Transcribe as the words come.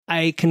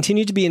I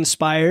continue to be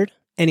inspired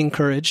and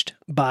encouraged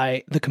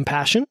by the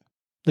compassion,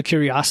 the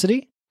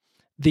curiosity,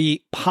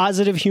 the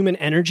positive human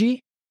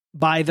energy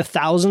by the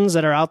thousands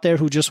that are out there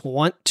who just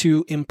want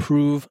to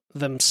improve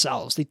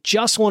themselves. They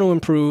just want to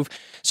improve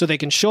so they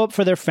can show up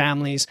for their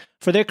families,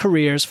 for their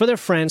careers, for their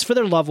friends, for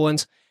their loved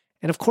ones,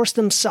 and of course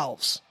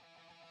themselves.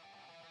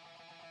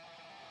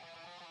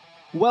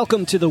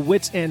 Welcome to the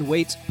Wits and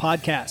Weights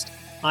podcast.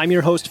 I'm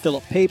your host,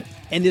 Philip Pape,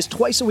 and this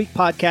twice-a-week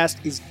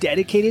podcast is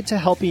dedicated to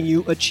helping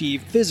you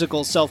achieve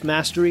physical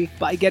self-mastery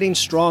by getting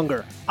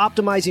stronger,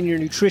 optimizing your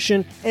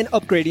nutrition, and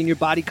upgrading your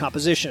body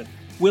composition.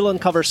 We'll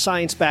uncover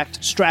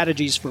science-backed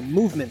strategies for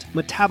movement,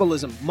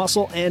 metabolism,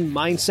 muscle, and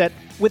mindset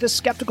with a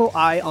skeptical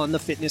eye on the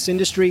fitness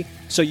industry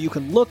so you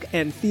can look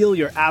and feel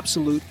your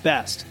absolute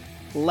best.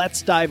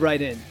 Let's dive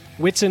right in.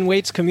 Wits and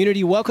Weights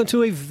community, welcome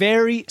to a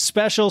very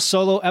special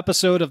solo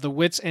episode of the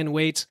Wits and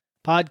Weights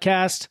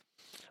podcast.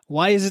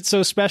 Why is it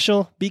so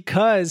special?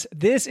 Because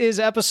this is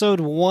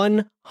episode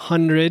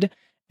 100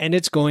 and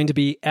it's going to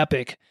be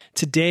epic.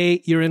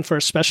 Today, you're in for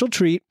a special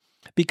treat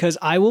because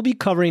I will be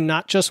covering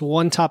not just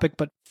one topic,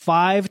 but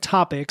 5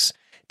 topics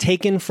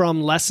taken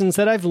from lessons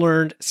that I've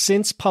learned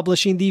since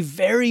publishing the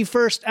very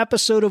first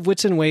episode of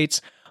Wits and Weights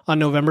on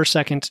November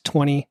 2nd,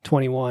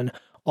 2021,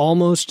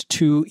 almost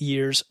 2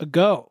 years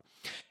ago.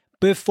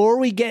 Before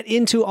we get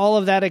into all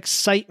of that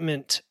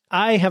excitement,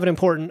 I have an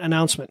important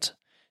announcement.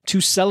 To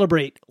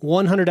celebrate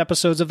 100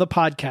 episodes of the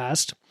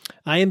podcast,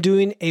 I am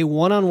doing a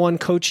one-on-one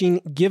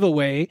coaching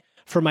giveaway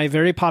for my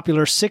very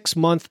popular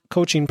 6-month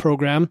coaching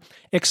program,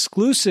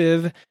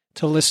 exclusive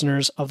to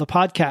listeners of the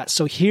podcast.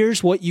 So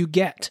here's what you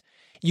get.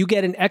 You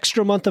get an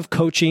extra month of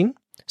coaching,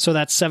 so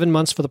that's 7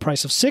 months for the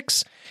price of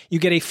 6. You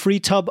get a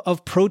free tub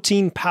of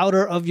protein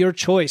powder of your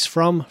choice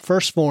from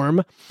First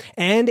Form,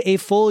 and a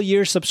full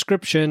year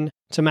subscription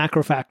to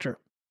MacroFactor.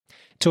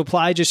 To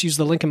apply, just use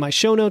the link in my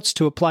show notes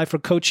to apply for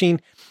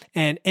coaching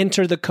and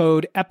enter the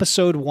code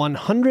episode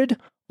 100,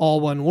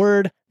 all one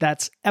word.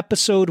 That's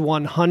episode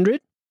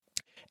 100.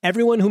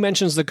 Everyone who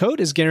mentions the code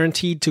is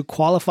guaranteed to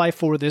qualify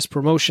for this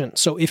promotion.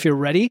 So if you're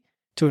ready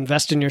to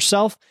invest in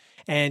yourself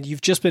and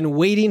you've just been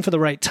waiting for the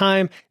right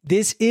time,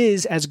 this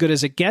is as good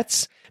as it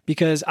gets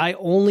because I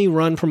only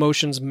run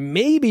promotions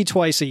maybe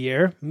twice a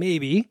year,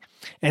 maybe,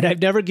 and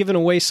I've never given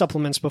away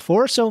supplements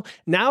before. So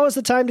now is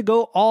the time to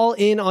go all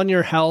in on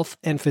your health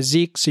and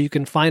physique so you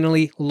can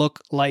finally look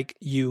like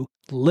you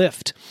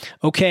lift.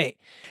 Okay,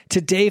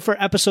 today for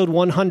episode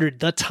 100,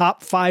 the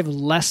top 5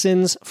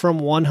 lessons from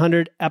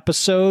 100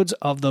 episodes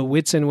of the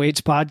Wits and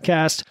Weights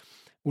podcast.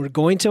 We're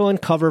going to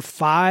uncover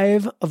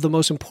 5 of the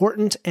most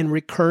important and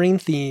recurring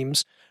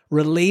themes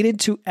related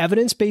to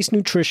evidence-based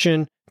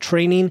nutrition,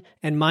 training,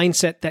 and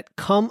mindset that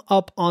come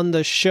up on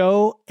the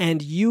show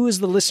and you as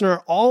the listener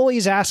are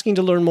always asking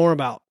to learn more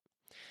about.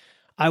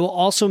 I will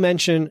also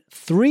mention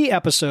 3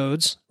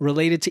 episodes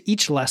related to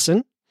each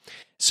lesson.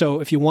 So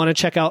if you want to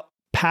check out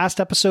past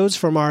episodes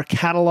from our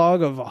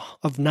catalog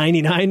of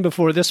 99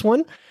 before this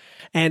one,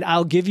 and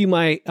I'll give you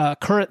my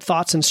current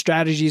thoughts and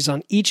strategies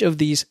on each of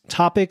these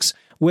topics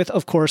with,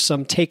 of course,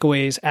 some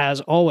takeaways as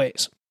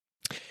always.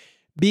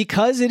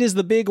 Because it is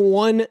the big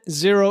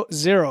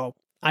 100,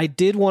 I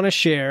did want to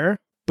share,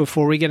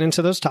 before we get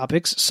into those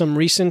topics, some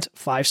recent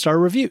 5-star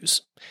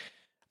reviews.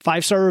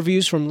 5-star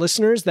reviews from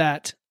listeners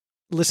that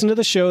listen to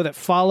the show, that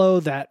follow,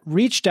 that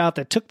reached out,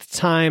 that took the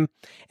time,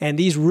 and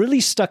these really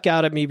stuck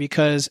out at me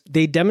because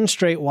they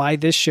demonstrate why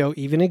this show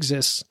even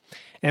exists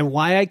and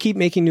why I keep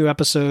making new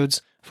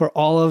episodes for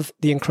all of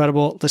the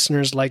incredible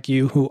listeners like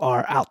you who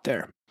are out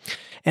there.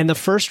 And the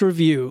first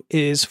review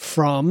is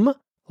from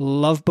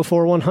Love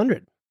Before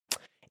 100.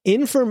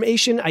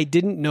 Information I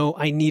didn't know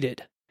I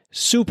needed.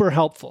 Super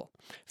helpful.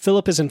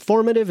 Philip is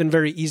informative and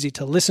very easy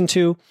to listen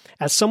to.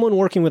 As someone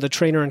working with a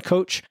trainer and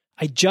coach,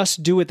 I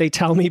just do what they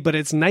tell me, but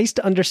it's nice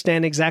to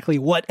understand exactly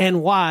what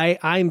and why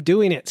I'm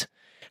doing it.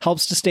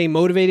 Helps to stay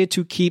motivated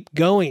to keep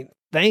going.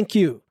 Thank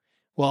you.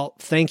 Well,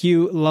 thank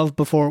you, Love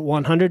Before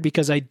 100,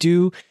 because I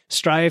do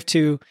strive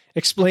to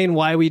explain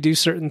why we do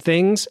certain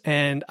things,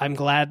 and I'm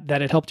glad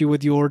that it helped you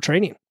with your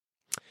training.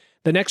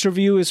 The next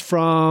review is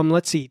from,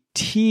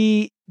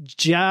 T.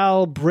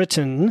 Jal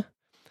Britain.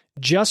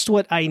 Just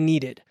what I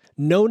needed.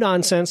 No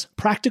nonsense,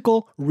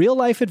 practical,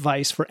 real-life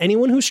advice for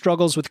anyone who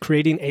struggles with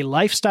creating a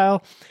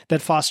lifestyle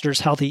that fosters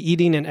healthy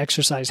eating and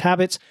exercise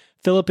habits.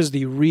 Philip is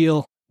the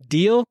real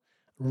deal.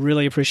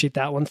 Really appreciate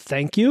that one.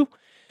 Thank you.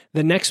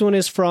 The next one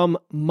is from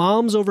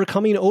Moms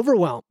Overcoming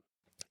Overwhelm.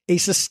 A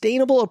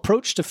sustainable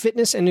approach to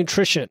fitness and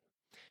nutrition.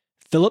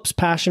 Philip's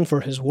passion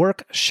for his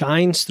work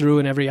shines through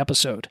in every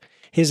episode.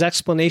 His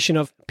explanation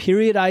of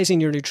periodizing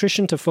your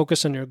nutrition to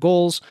focus on your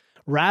goals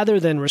rather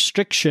than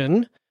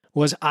restriction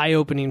was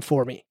eye-opening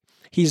for me.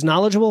 He's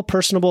knowledgeable,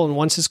 personable, and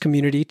wants his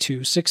community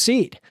to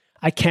succeed.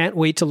 I can't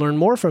wait to learn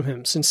more from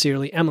him.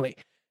 Sincerely, Emily.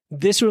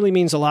 This really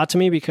means a lot to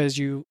me because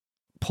you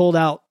pulled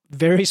out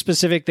very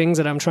specific things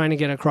that I'm trying to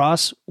get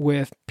across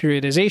with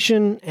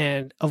periodization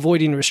and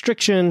avoiding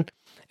restriction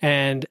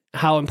and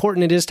how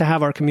important it is to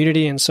have our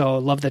community. And so I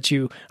love that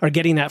you are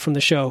getting that from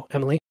the show,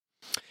 Emily.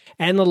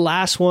 And the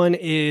last one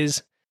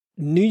is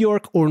New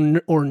York or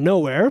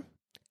nowhere,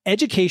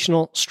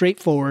 educational,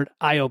 straightforward,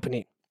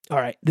 eye-opening. All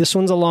right, this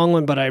one's a long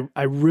one, but it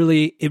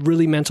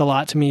really meant a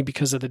lot to me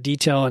because of the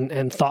detail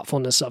and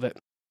thoughtfulness of it.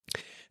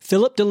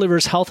 Philip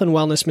delivers health and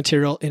wellness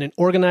material in an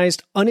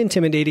organized,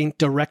 unintimidating,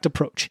 direct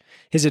approach.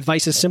 His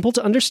advice is simple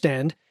to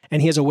understand,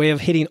 and he has a way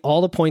of hitting all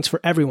the points for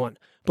everyone,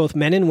 both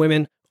men and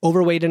women,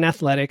 overweight and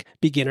athletic,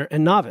 beginner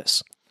and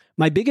novice.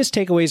 My biggest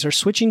takeaways are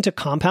switching to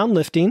compound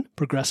lifting,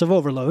 progressive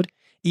overload,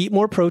 eat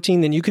more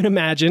protein than you can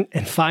imagine,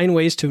 and find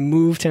ways to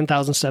move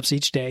 10,000 steps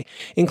each day,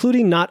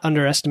 including not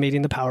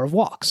underestimating the power of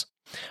walks.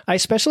 I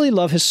especially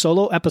love his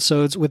solo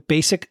episodes with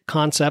basic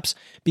concepts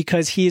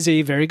because he is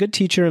a very good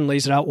teacher and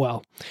lays it out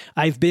well.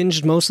 I've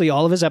binged mostly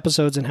all of his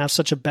episodes and have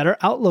such a better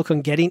outlook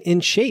on getting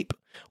in shape,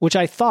 which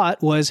I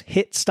thought was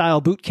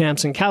HIIT-style boot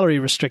camps and calorie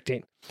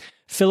restricting.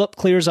 Philip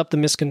clears up the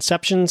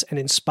misconceptions and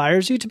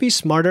inspires you to be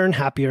smarter and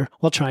happier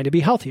while trying to be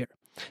healthier.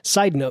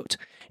 Side note,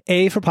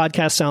 A for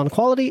podcast sound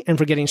quality and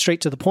for getting straight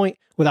to the point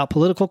without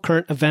political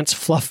current events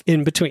fluff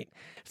in between.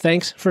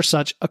 Thanks for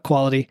such a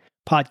quality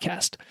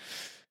podcast.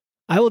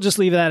 I will just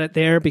leave that at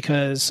there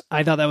because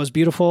I thought that was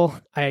beautiful.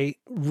 I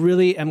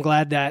really am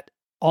glad that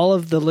all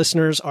of the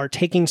listeners are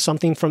taking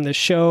something from this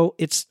show.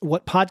 It's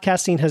what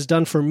podcasting has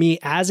done for me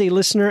as a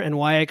listener and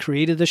why I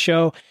created the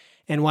show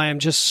and why I'm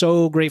just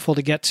so grateful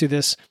to get to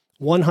this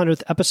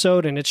 100th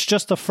episode. And it's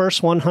just the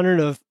first 100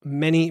 of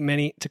many,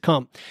 many to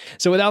come.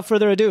 So without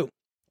further ado,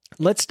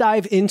 let's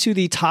dive into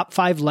the top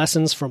 5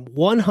 lessons from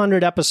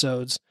 100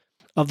 episodes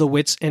of the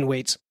Wits and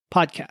Weights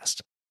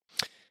podcast.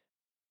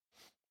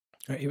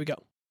 All right, here we go.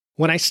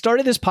 When I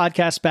started this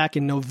podcast back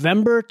in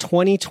November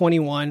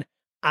 2021,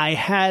 I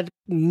had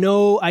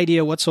no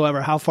idea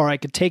whatsoever how far I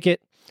could take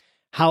it,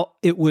 how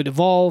it would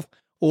evolve,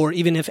 or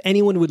even if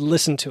anyone would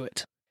listen to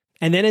it.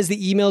 And then as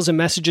the emails and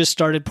messages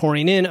started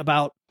pouring in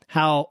about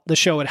how the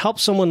show would help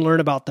someone learn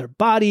about their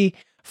body,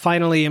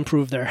 finally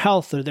improve their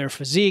health or their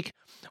physique,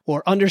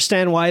 or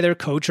understand why their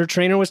coach or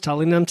trainer was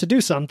telling them to do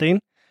something,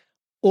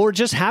 or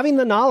just having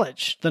the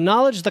knowledge,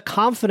 the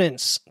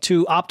confidence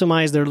to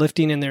optimize their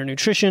lifting and their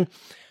nutrition,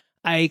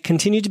 I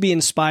continue to be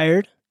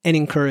inspired and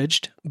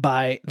encouraged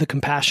by the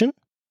compassion,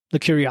 the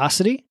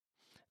curiosity,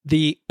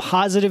 the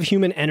positive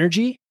human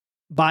energy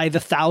by the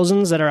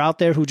thousands that are out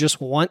there who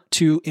just want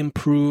to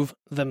improve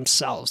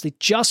themselves. They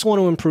just want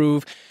to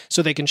improve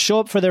so they can show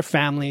up for their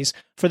families,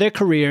 for their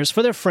careers,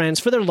 for their friends,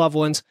 for their loved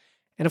ones,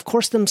 and of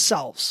course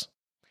themselves.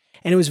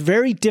 And it was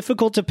very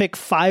difficult to pick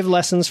 5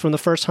 lessons from the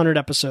first 100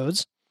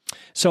 episodes.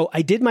 So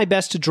I did my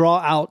best to draw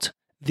out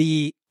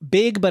the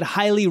big but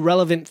highly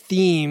relevant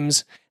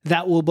themes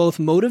that will both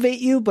motivate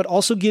you, but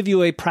also give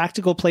you a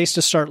practical place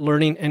to start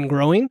learning and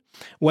growing,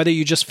 whether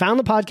you just found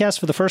the podcast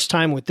for the first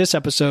time with this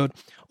episode,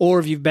 or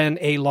if you've been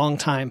a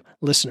long-time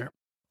listener.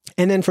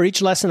 And then for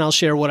each lesson, I'll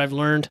share what I've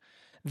learned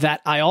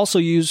that I also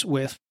use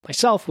with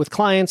myself, with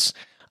clients.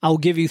 I'll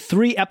give you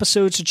 3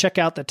 episodes to check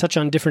out that touch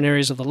on different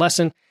areas of the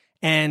lesson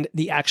and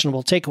the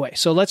actionable takeaway.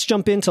 So let's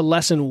jump into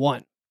lesson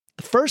 1.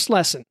 The first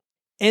lesson,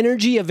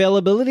 energy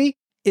availability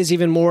is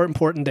even more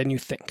important than you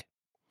think.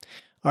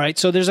 All right,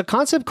 so there's a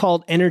concept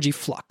called energy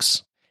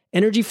flux.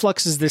 Energy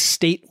flux is this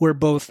state where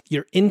both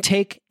your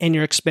intake and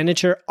your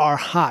expenditure are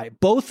high.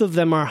 Both of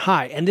them are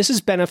high, and this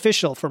is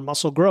beneficial for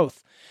muscle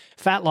growth,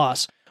 fat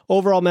loss,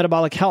 overall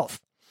metabolic health.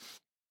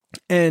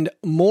 And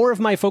more of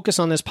my focus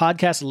on this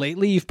podcast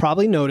lately, you've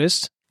probably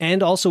noticed,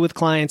 and also with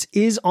clients,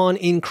 is on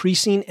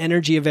increasing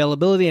energy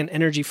availability and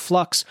energy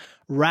flux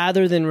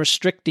rather than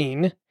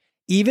restricting.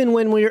 Even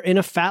when we're in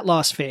a fat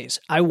loss phase,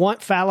 I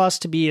want fat loss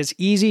to be as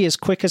easy, as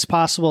quick as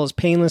possible, as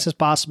painless as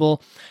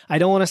possible. I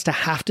don't want us to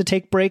have to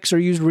take breaks or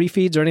use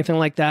refeeds or anything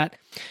like that.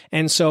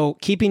 And so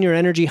keeping your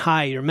energy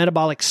high, your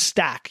metabolic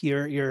stack,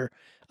 your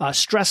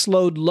stress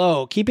load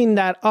low, keeping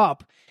that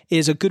up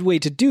is a good way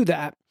to do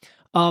that.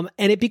 And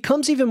it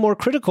becomes even more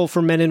critical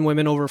for men and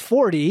women over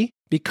 40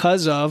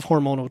 because of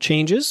hormonal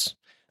changes,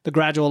 the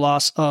gradual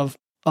loss of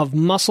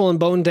muscle and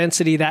bone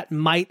density that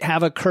might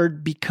have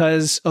occurred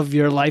because of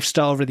your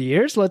lifestyle over the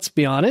years. Let's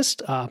be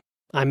honest.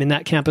 I'm in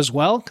that camp as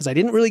well because I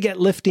didn't really get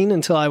lifting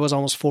until I was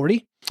almost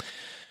 40.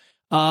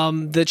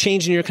 The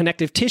change in your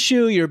connective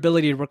tissue, your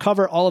ability to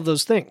recover, all of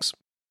those things.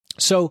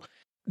 So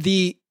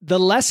the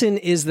lesson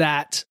is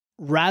that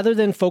rather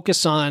than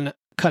focus on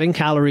cutting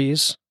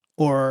calories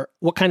or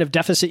what kind of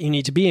deficit you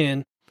need to be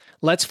in,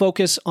 let's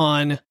focus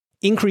on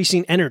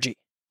increasing energy,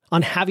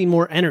 on having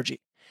more energy.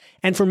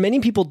 And for many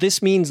people,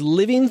 this means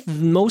living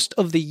most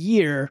of the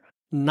year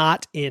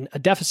not in a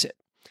deficit.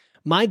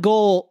 My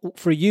goal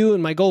for you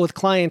and my goal with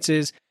clients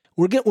is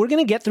we're going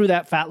to get through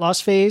that fat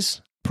loss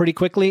phase pretty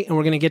quickly, and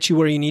we're going to get you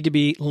where you need to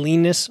be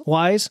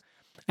leanness-wise.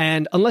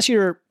 And unless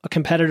you're a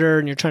competitor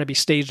and you're trying to be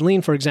stage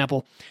lean, for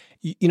example,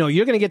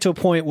 you're going to get to a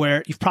point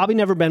where you've probably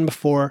never been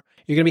before.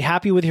 You're going to be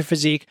happy with your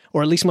physique,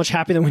 or at least much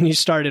happier than when you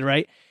started,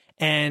 right?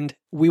 And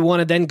we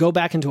want to then go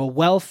back into a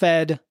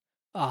well-fed,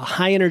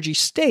 high-energy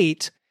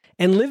state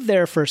and live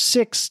there for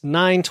 6,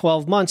 9,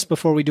 12 months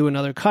before we do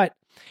another cut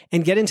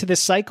and get into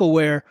this cycle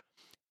where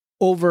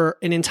over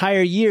an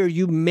entire year,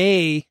 you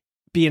may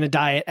be in a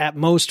diet at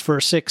most for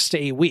 6 to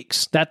 8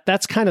 weeks.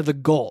 That's kind of the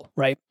goal,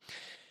 right?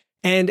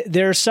 And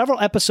there are several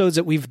episodes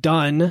that we've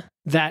done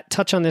that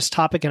touch on this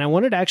topic, and I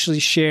wanted to actually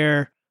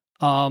share,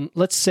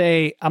 let's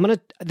say,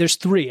 there's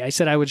 3. I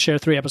said I would share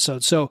 3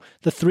 episodes. So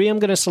the 3 I'm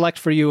going to select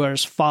for you are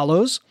as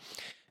follows.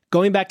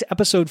 Going back to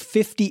episode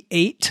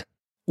 58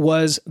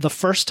 was the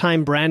first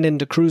time Brandon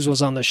DeCruz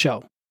was on the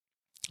show.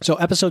 So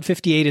episode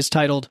 58 is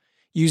titled,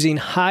 Using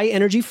High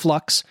Energy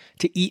Flux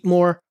to Eat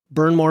More,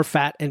 Burn More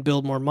Fat, and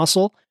Build More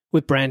Muscle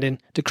with Brandon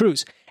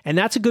DeCruz. And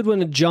that's a good one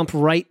to jump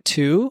right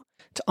to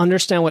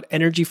understand what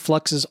energy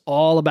flux is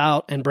all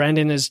about. And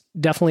Brandon is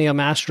definitely a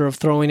master of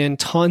throwing in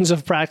tons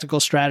of practical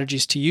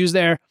strategies to use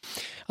there.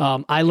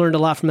 I learned a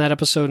lot from that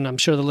episode, and I'm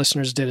sure the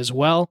listeners did as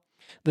well.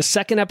 The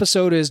second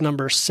episode is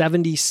number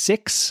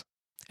 76,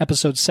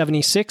 episode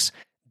 76,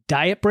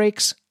 Diet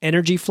Breaks,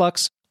 Energy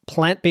Flux,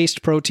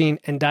 Plant-Based Protein,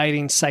 and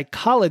Dieting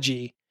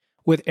Psychology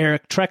with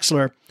Eric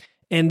Trexler.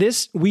 And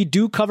this, we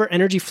do cover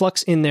energy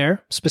flux in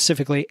there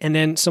specifically, and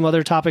then some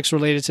other topics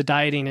related to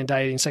dieting and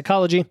dieting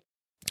psychology.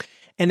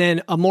 And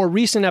then a more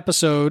recent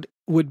episode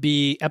would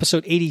be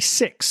episode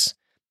 86,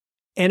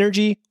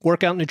 Energy,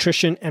 Workout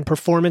Nutrition, and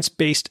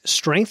Performance-Based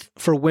Strength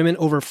for Women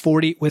Over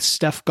 40 with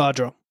Steph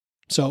Gaudreau.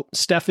 So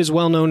Steph is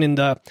well known in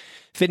the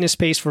fitness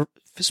space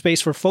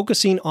for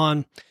focusing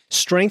on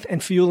strength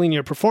and fueling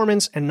your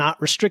performance and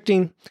not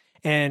restricting.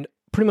 And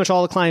pretty much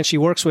all the clients she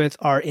works with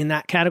are in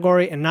that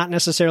category and not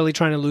necessarily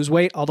trying to lose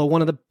weight, although one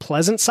of the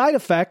pleasant side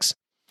effects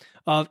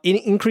of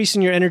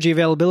increasing your energy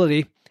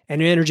availability and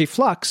your energy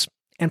flux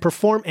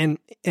and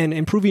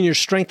improving your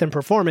strength and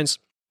performance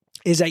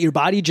is that your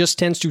body just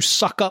tends to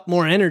suck up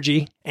more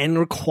energy and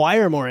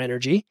require more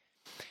energy,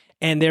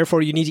 and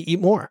therefore you need to eat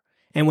more.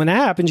 And when that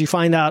happens, you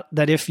find out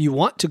that if you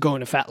want to go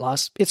into fat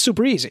loss, it's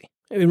super easy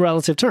in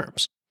relative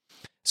terms.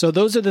 So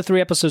those are the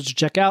 3 episodes to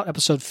check out,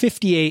 episode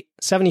 58,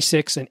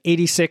 76, and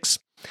 86.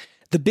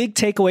 The big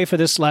takeaway for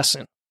this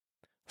lesson,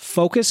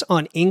 focus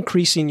on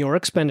increasing your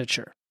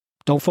expenditure.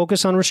 Don't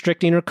focus on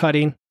restricting or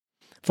cutting.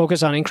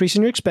 Focus on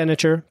increasing your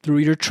expenditure through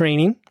your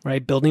training,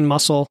 right? Building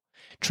muscle,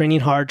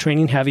 training hard,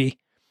 training heavy.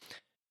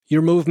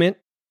 Your movement,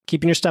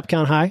 keeping your step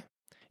count high.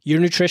 Your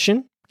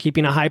nutrition,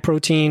 keeping a high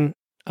protein,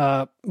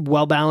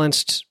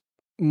 well-balanced,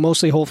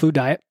 mostly whole food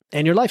diet.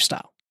 And your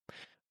lifestyle,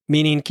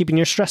 meaning keeping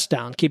your stress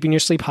down, keeping your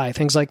sleep high,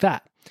 things like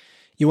that.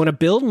 You want to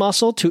build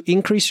muscle to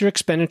increase your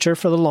expenditure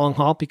for the long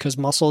haul because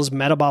muscle is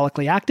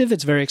metabolically active.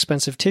 It's very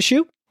expensive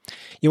tissue.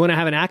 You want to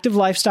have an active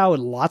lifestyle with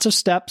lots of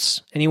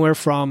steps, anywhere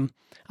from,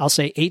 I'll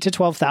say 8 to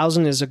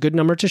 12,000 is a good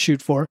number to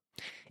shoot for.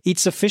 Eat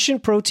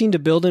sufficient protein to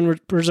build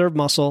and preserve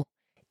muscle.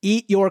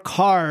 Eat your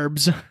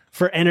carbs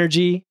for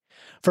energy,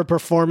 for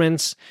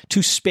performance,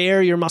 to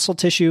spare your muscle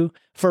tissue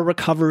for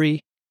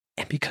recovery,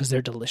 and because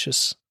they're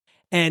delicious.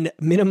 And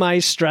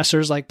minimize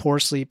stressors like poor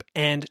sleep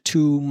and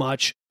too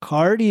much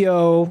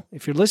cardio.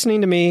 If you're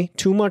listening to me,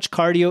 too much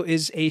cardio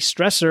is a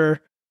stressor.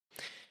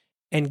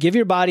 And give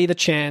your body the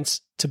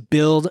chance to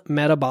build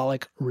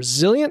metabolic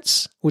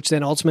resilience, which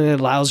then ultimately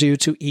allows you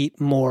to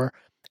eat more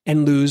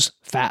and lose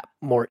fat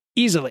more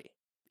easily.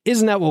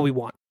 Isn't that what we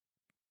want?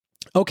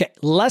 Okay,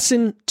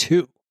 lesson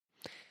 2.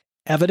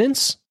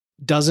 Evidence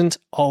doesn't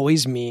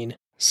always mean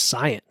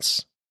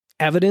science.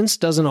 Evidence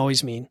doesn't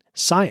always mean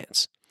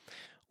science.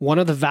 One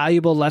of the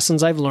valuable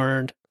lessons I've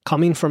learned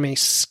coming from a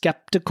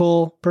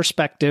skeptical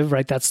perspective,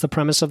 right? That's the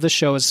premise of the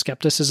show, is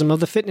skepticism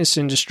of the fitness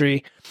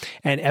industry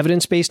and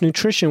evidence-based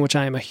nutrition, which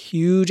I am a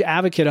huge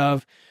advocate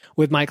of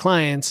with my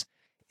clients,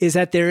 is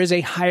that there is a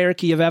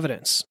hierarchy of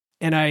evidence.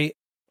 And I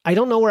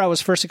don't know where I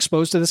was first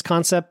exposed to this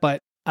concept,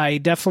 but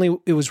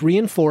it was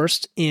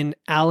reinforced in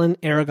Alan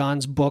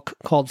Aragon's book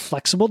called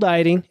Flexible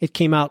Dieting. It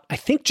came out, I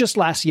think, just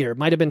last year. It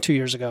might have been 2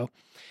 years ago.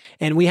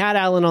 And we had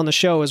Alan on the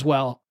show as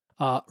well.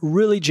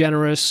 Really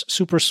generous,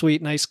 super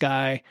sweet, nice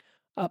guy.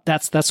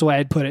 That's the way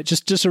I'd put it.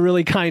 Just a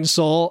really kind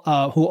soul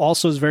who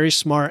also is very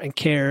smart and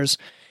cares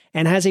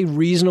and has a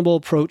reasonable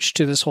approach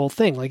to this whole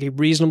thing, like a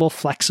reasonable,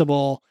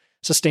 flexible,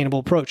 sustainable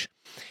approach.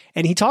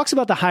 And he talks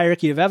about the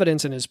hierarchy of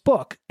evidence in his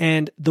book.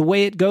 And the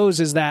way it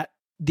goes is that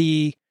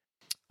the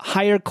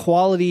higher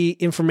quality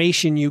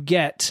information you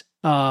get,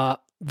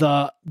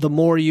 the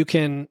more you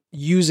can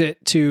use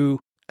it to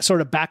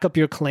sort of back up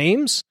your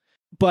claims.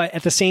 But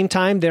at the same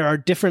time, there are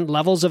different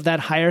levels of that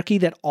hierarchy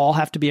that all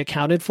have to be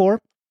accounted for.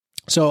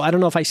 So I don't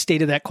know if I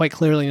stated that quite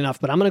clearly enough,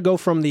 but I'm going to go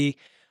from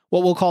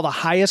what we'll call the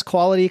highest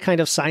quality kind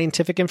of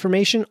scientific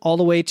information all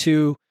the way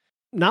to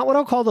not what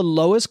I'll call the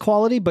lowest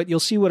quality, but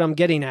you'll see what I'm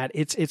getting at.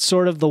 It's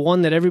sort of the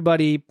one that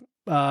everybody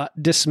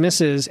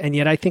dismisses, and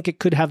yet I think it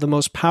could have the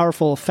most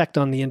powerful effect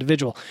on the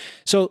individual.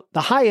 So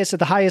at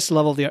the highest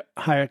level of the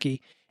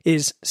hierarchy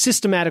is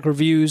systematic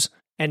reviews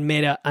and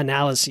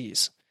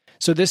meta-analyses.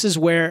 So this is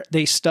where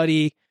they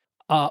study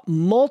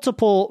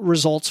multiple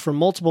results from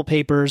multiple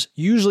papers,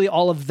 usually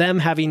all of them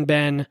having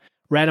been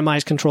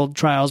randomized controlled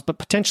trials, but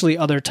potentially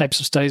other types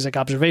of studies like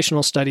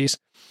observational studies.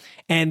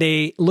 And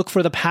they look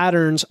for the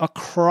patterns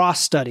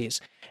across studies.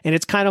 And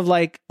it's kind of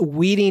like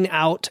weeding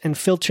out and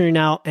filtering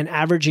out and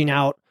averaging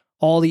out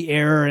all the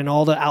error and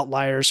all the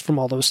outliers from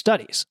all those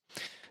studies.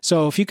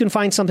 So if you can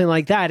find something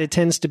like that, it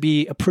tends to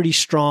be a pretty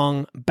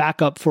strong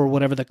backup for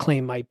whatever the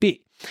claim might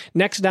be.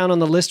 Next down on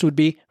the list would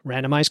be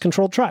randomized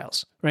controlled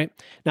trials, right?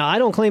 Now, I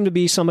don't claim to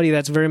be somebody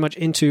that's very much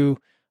into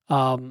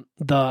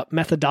the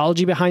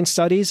methodology behind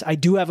studies. I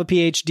do have a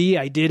PhD.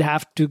 I did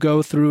have to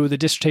go through the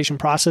dissertation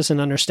process and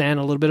understand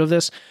a little bit of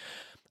this.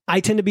 I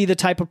tend to be the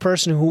type of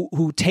person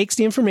who takes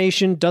the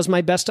information, does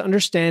my best to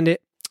understand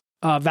it,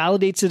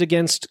 validates it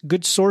against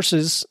good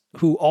sources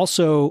who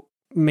also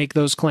make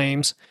those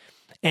claims,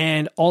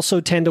 and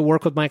also tend to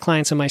work with my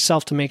clients and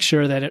myself to make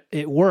sure that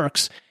it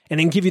works, and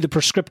then give you the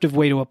prescriptive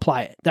way to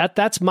apply it.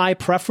 That's my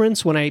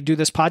preference when I do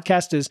this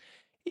podcast is,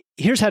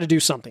 here's how to do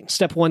something.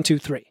 Step 1, 2,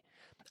 3.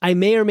 I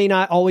may or may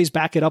not always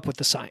back it up with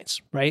the science,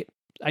 right?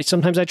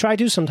 Sometimes I try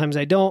to, sometimes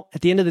I don't.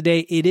 At the end of the day,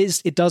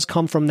 it does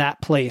come from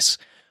that place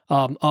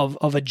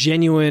of a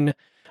genuine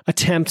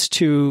attempt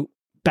to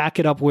back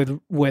it up with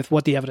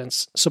what the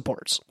evidence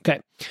supports. Okay.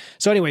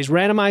 So anyways,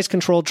 randomized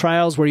controlled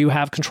trials where you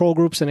have control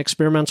groups and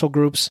experimental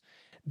groups,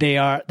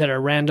 that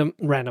are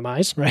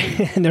randomized,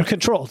 right? And they're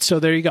controlled. So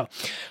there you go.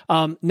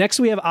 Next,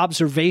 we have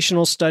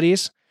observational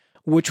studies,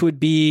 which would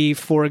be,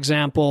 for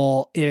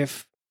example,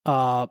 if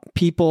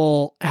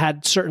people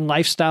had certain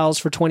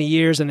lifestyles for 20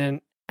 years, and then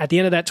at the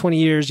end of that 20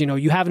 years,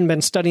 you haven't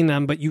been studying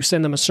them, but you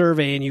send them a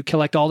survey and you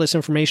collect all this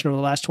information over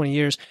the last 20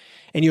 years,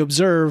 and you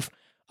observe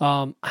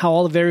how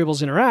all the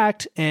variables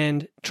interact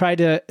and try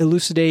to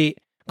elucidate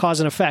cause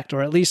and effect,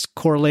 or at least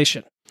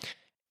correlation.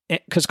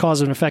 Because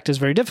cause and effect is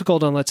very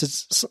difficult unless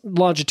it's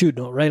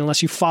longitudinal, right?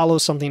 Unless you follow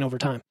something over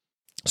time.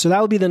 So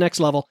that would be the next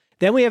level.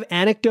 Then we have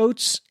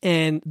anecdotes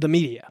and the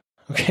media.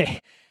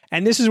 Okay.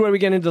 And this is where we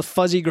get into the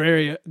fuzzy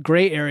gray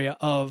area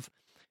of,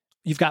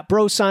 you've got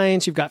bro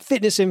science, you've got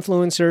fitness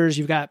influencers,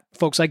 you've got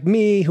folks like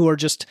me who are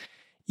just,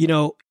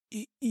 you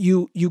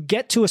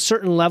get to a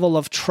certain level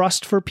of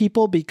trust for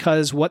people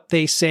because what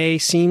they say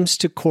seems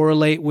to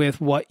correlate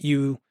with what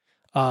you've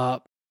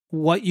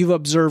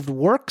observed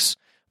works.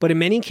 But in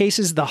many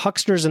cases, the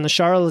hucksters and the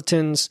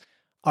charlatans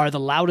are the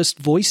loudest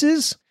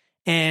voices,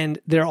 and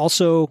they're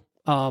also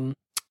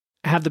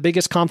have the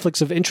biggest conflicts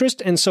of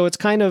interest. And so it's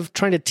kind of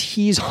trying to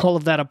tease all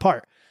of that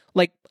apart.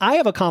 Like, I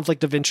have a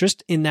conflict of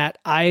interest in that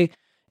I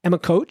am a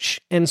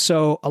coach. And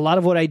so a lot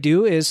of what I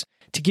do is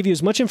to give you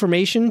as much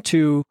information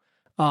to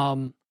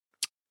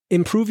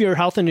improve your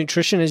health and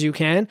nutrition as you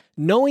can,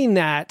 knowing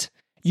that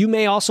you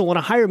may also want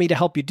to hire me to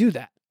help you do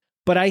that.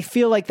 But I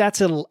feel like that's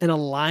an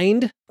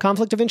aligned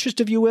conflict of interest,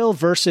 if you will,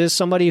 versus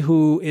somebody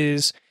who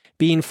is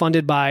being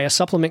funded by a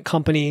supplement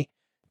company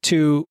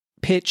to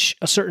pitch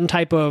a certain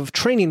type of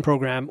training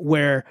program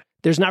where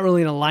there's not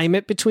really an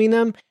alignment between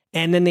them.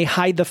 And then they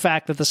hide the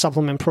fact that the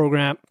supplement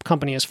program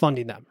company is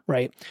funding them,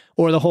 right?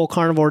 Or the whole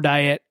carnivore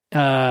diet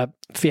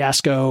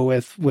fiasco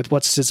with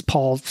what's his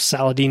Paul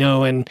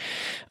Saladino and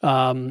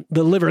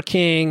the Liver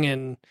King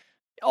and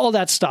all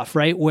that stuff,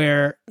 right?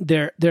 Where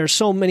there are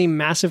so many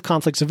massive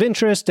conflicts of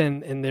interest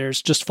and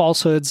there's just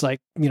falsehoods like,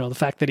 the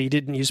fact that he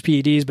didn't use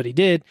PEDs, but he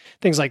did,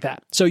 things like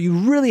that. So you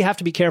really have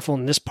to be careful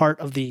in this part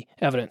of the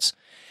evidence.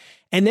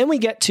 And then we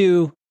get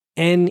to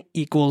N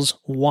equals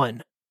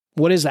 1.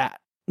 What is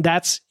that?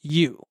 That's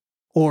you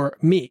or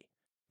me.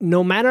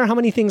 No matter how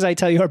many things I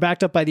tell you are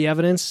backed up by the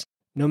evidence,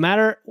 no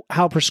matter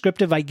how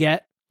prescriptive I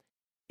get,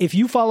 if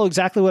you follow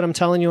exactly what I'm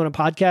telling you on a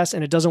podcast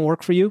and it doesn't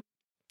work for you,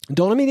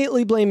 don't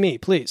immediately blame me,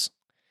 please.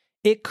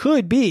 It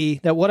could be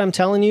that what I'm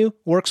telling you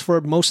works for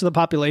most of the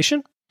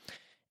population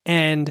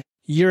and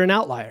you're an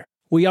outlier.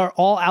 We are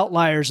all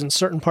outliers in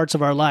certain parts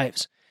of our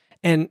lives.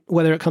 And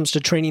whether it comes to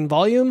training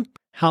volume,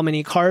 how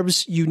many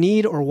carbs you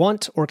need or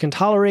want or can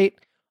tolerate,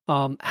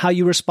 how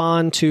you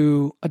respond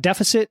to a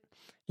deficit,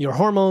 your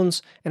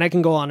hormones, and I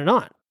can go on and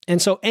on.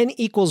 And so N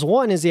equals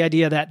 1 is the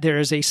idea that there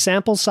is a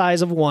sample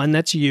size of 1,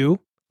 that's you.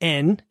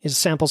 N is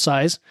sample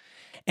size.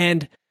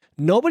 And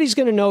nobody's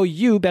going to know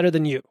you better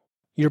than you.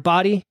 Your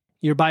body,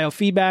 your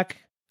biofeedback,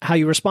 how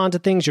you respond to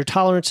things, your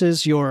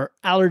tolerances, your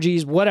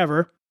allergies,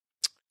 whatever.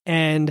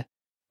 And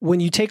when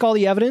you take all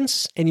the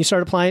evidence and you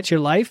start applying it to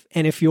your life,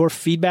 and if your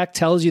feedback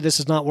tells you this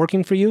is not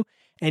working for you,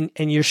 and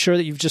you're sure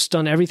that you've just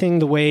done everything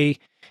the way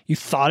you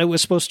thought it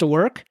was supposed to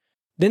work,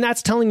 then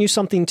that's telling you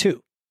something too.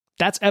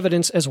 That's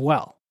evidence as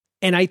well.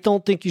 And I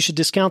don't think you should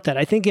discount that.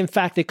 I think, in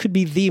fact, it could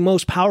be the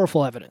most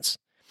powerful evidence.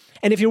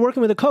 And if you're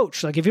working with a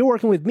coach, like if you're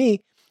working with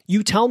me,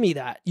 you tell me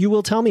that. You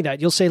will tell me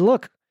that. You'll say,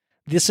 look,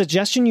 the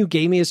suggestion you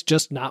gave me is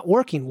just not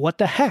working. What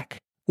the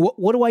heck?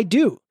 What do I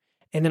do?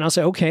 And then I'll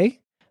say, okay,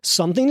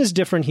 something is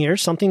different here.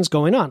 Something's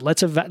going on.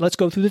 Let's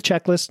go through the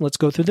checklist. Let's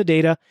go through the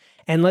data.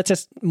 And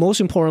let's, most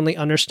importantly,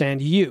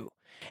 understand you.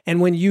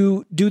 And when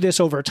you do this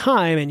over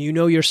time and you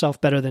know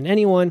yourself better than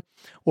anyone,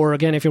 or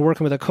again, if you're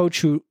working with a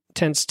coach who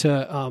tends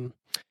to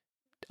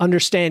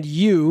understand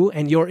you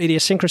and your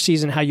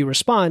idiosyncrasies and how you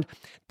respond,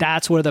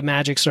 that's where the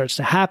magic starts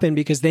to happen,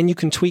 because then you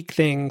can tweak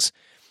things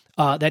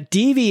that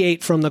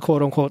deviate from the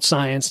quote unquote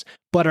science,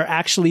 but are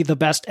actually the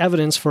best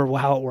evidence for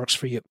how it works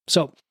for you.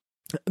 So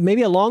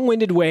maybe a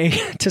long-winded way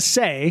to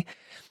say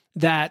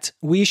that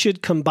we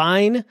should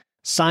combine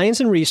science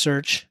and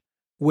research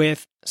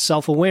with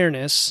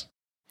self-awareness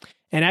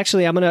And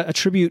actually, I'm going to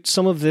attribute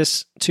some of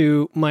this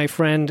to my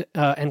friend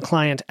and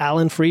client,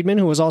 Alan Friedman,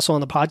 who was also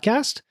on the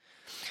podcast,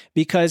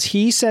 because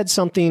he said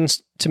something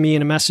to me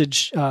in a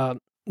message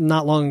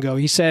not long ago.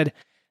 He said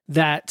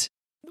that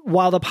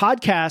while the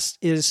podcast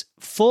is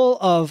full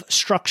of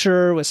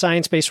structure with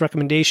science-based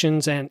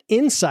recommendations and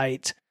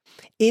insight,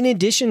 in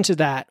addition to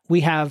that,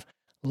 we have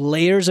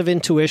layers of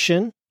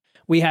intuition.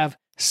 We have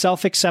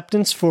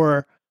self-acceptance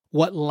for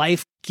what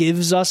life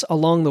gives us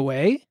along the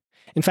way.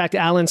 In fact,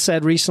 Alan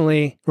said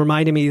recently,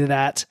 reminded me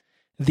that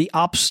the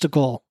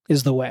obstacle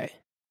is the way,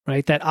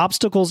 right? That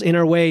obstacles in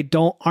our way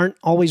aren't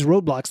always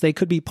roadblocks. They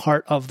could be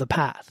part of the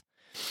path.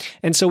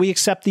 And so we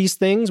accept these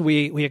things,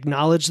 we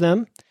acknowledge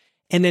them,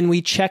 and then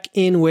we check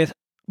in with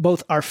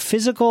both our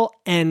physical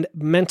and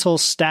mental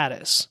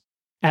status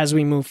as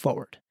we move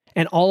forward.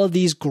 And all of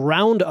these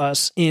ground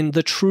us in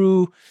the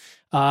true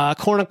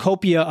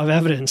cornucopia of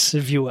evidence,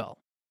 if you will.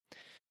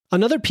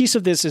 Another piece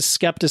of this is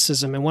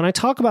skepticism. And when I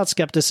talk about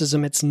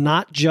skepticism, it's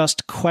not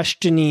just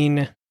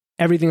questioning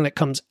everything that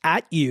comes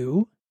at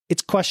you,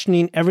 it's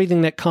questioning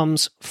everything that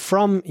comes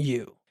from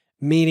you.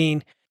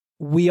 Meaning,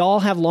 we all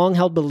have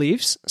long-held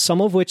beliefs,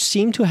 some of which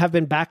seem to have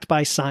been backed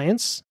by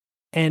science,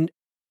 and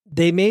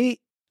they may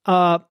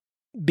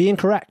be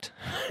incorrect.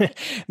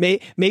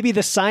 Maybe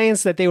the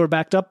science that they were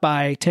backed up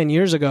by 10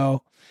 years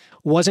ago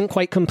wasn't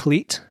quite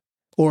complete,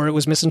 or it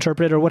was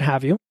misinterpreted, or what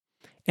have you.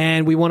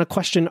 And we want to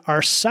question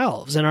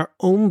ourselves and our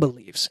own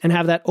beliefs and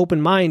have that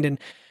open mind. And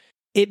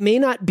it may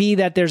not be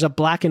that there's a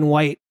black and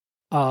white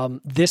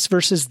this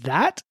versus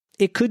that.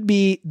 It could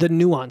be the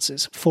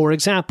nuances. For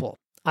example,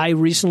 I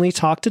recently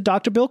talked to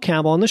Dr. Bill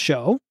Campbell on the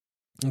show,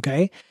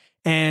 okay?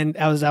 And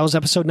that was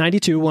episode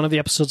 92, one of the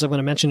episodes I'm going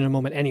to mention in a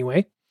moment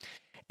anyway.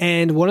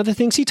 And one of the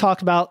things he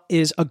talked about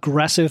is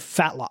aggressive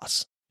fat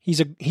loss.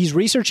 He's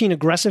researching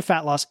aggressive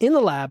fat loss in the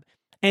lab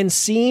and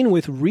seeing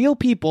with real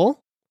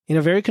people in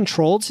a very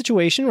controlled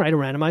situation, right, a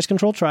randomized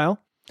controlled trial,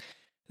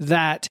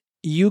 that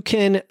you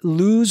can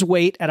lose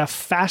weight at a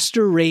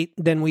faster rate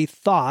than we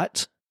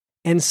thought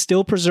and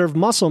still preserve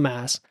muscle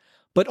mass,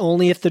 but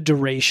only if the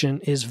duration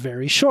is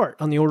very short,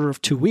 on the order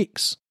of 2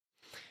 weeks.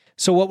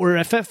 So what we're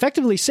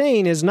effectively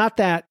saying is not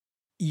that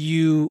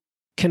you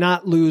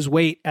cannot lose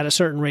weight at a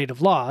certain rate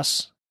of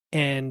loss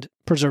and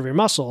preserve your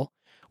muscle.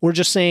 We're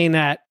just saying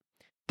that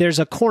there's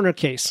a corner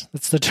case.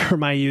 That's the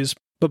term I use.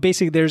 But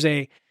basically, there's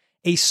a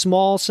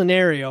small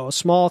scenario, a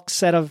small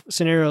set of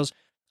scenarios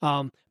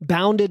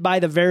bounded by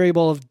the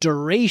variable of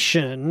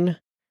duration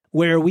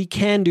where we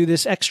can do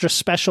this extra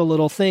special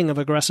little thing of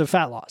aggressive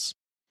fat loss.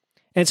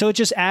 And so it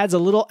just adds a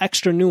little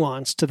extra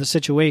nuance to the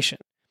situation.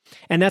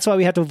 And that's why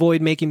we have to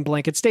avoid making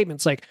blanket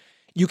statements like,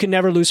 you can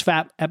never lose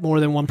fat at more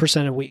than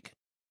 1% a week.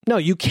 No,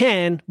 you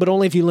can, but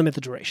only if you limit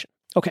the duration.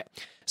 Okay,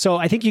 so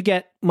I think you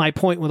get my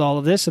point with all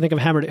of this. I think I've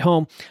hammered it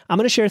home. I'm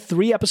going to share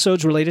 3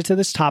 episodes related to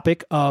this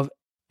topic of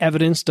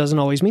evidence doesn't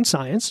always mean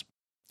science.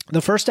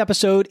 The first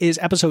episode is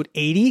episode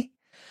 80,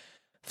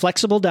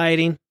 Flexible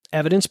Dieting,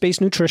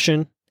 Evidence-Based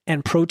Nutrition,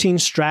 and Protein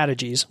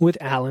Strategies with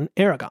Alan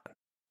Aragon.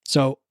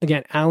 So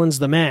again, Alan's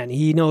the man.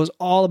 He knows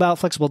all about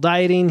flexible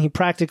dieting. He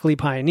practically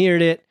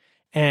pioneered it,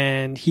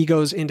 and he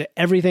goes into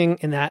everything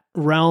in that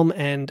realm.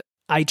 And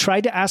I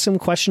tried to ask him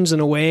questions in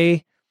a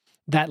way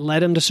that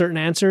led him to certain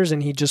answers,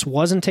 and he just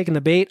wasn't taking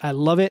the bait. I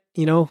love it.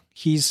 You know,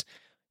 he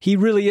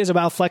really is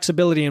about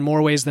flexibility in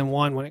more ways than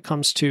one when it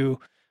comes to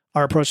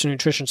our approach to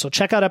nutrition. So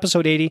check out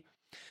episode 80.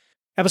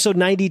 Episode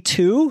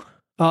 92,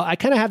 I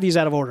kind of have these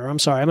out of order. I'm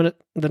sorry.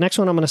 The next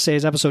one I'm going to say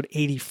is episode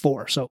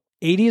 84. So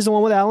 80 is the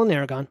one with Alan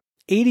Aragon.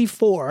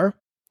 84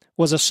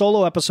 was a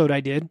solo episode I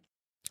did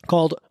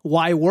called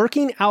Why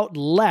Working Out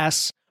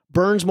Less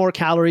Burns More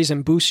Calories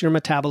and Boosts Your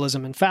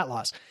Metabolism and Fat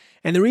Loss.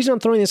 And the reason I'm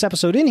throwing this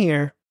episode in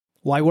here,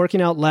 Why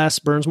Working Out Less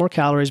Burns More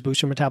Calories,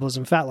 Boosts Your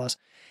Metabolism and Fat Loss,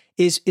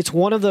 is it's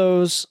one of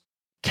those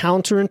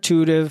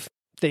counterintuitive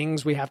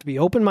things we have to be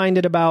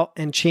open-minded about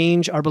and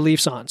change our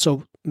beliefs on.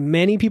 So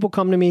many people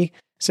come to me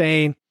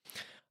saying,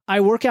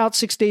 I work out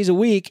 6 days a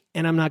week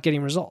and I'm not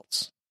getting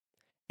results.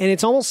 And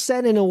it's almost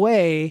said in a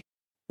way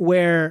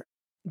where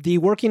the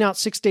working out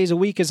 6 days a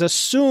week is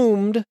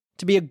assumed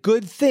to be a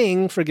good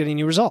thing for getting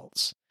you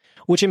results,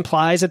 which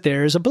implies that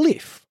there's a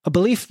belief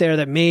there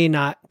that may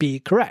not be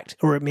correct,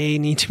 or it may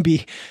need to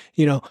be,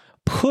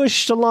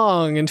 pushed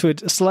along into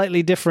a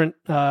slightly different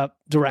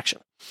direction.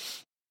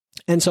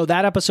 And so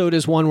that episode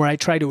is one where I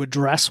try to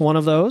address one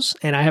of those,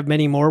 and I have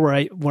many more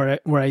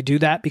where I do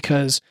that,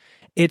 because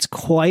it's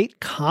quite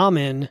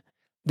common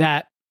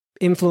that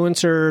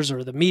influencers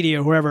or the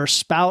media or whoever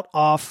spout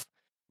off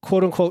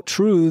quote unquote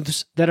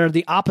truths that are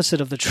the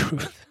opposite of the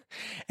truth.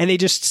 And they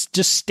just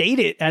state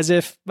it as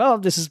if,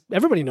 well,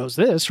 everybody knows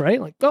this,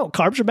 right? Like, oh,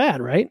 carbs are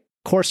bad, right?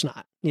 Of course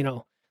not.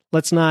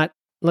 Let's not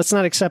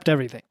accept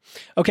everything.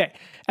 Okay.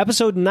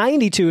 Episode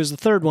 92 is the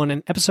third one.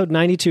 And episode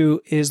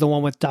 92 is the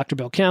one with Dr.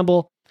 Bill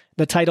Campbell.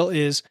 The title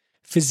is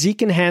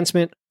Physique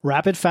Enhancement,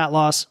 Rapid Fat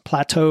Loss,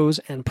 Plateaus,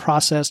 and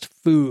Processed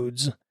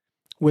Foods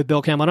with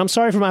Bill Campbell. And I'm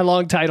sorry for my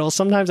long title.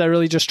 Sometimes I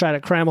really just try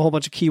to cram a whole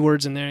bunch of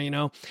keywords in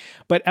there,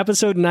 But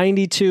episode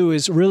 92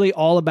 is really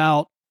all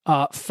about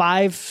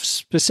 5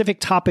 specific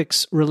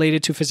topics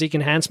related to physique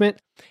enhancement.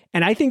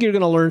 And I think you're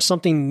going to learn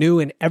something new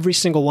in every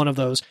single one of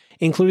those,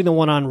 including the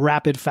one on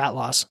rapid fat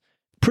loss.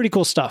 Pretty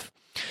cool stuff.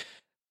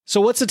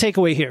 So what's the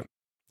takeaway here?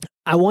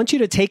 I want you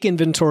to take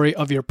inventory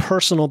of your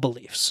personal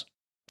beliefs.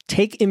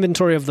 Take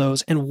inventory of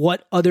those and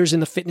what others in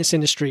the fitness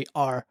industry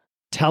are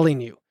telling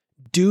you.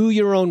 Do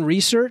your own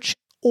research,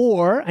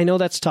 or I know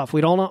that's tough.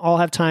 We don't all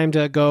have time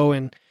to go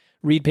and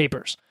read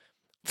papers.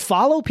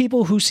 Follow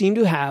people who seem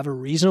to have a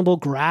reasonable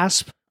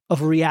grasp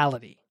of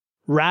reality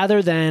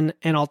rather than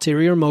an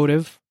ulterior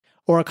motive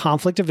or a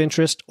conflict of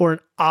interest or an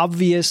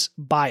obvious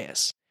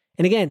bias.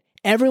 And again,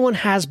 everyone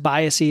has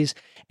biases.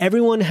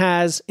 Everyone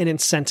has an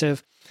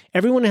incentive.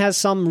 Everyone has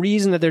some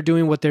reason that they're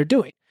doing what they're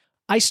doing.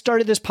 I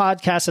started this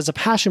podcast as a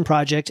passion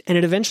project, and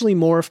it eventually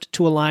morphed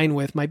to align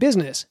with my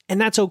business. And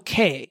that's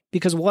okay,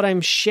 because what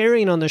I'm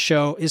sharing on the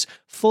show is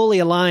fully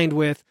aligned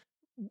with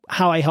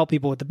how I help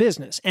people with the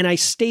business. And I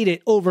state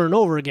it over and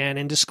over again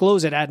and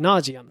disclose it ad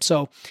nauseum.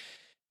 So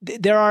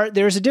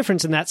there's a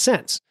difference in that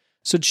sense.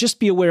 So just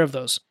be aware of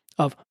those,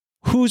 of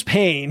who's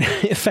paying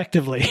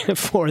effectively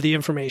for the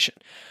information.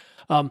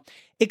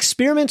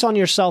 Experiment on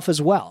yourself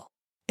as well.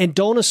 And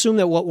don't assume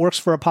that what works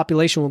for a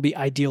population will be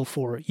ideal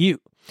for you.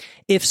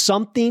 If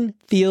something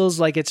feels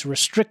like it's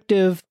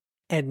restrictive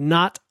and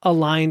not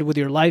aligned with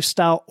your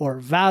lifestyle or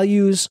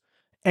values,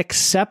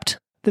 accept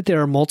that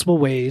there are multiple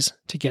ways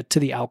to get to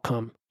the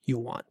outcome you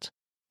want.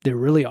 There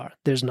really are.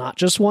 There's not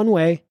just one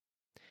way.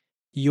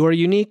 You are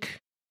unique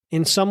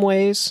in some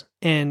ways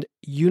and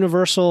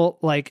universal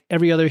like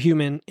every other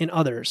human in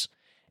others.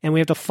 And we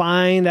have to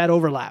find that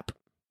overlap.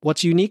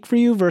 What's unique for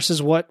you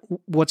versus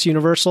what's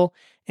universal,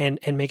 and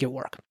make it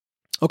work.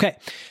 Okay.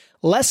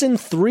 Lesson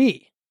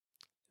 3.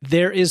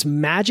 There is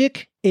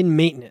magic in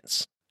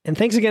maintenance. And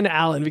thanks again to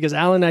Alan, because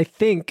Alan, I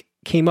think,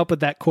 came up with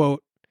that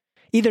quote.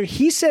 Either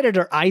he said it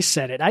or I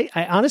said it. I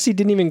honestly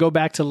didn't even go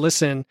back to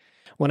listen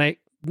when I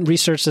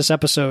researched this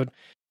episode,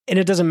 and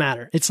it doesn't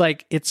matter. It's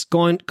like it's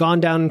gone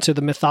down into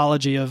the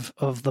mythology of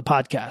the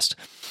podcast.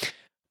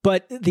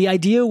 But the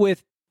idea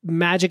with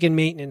magic and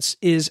maintenance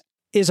is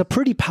a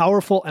pretty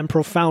powerful and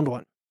profound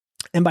one.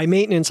 And by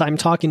maintenance, I'm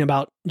talking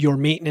about your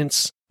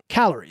maintenance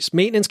calories.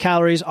 Maintenance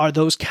calories are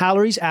those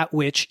calories at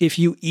which, if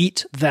you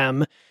eat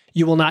them,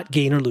 you will not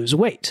gain or lose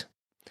weight.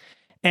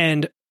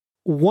 And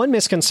one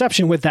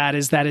misconception with that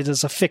is that it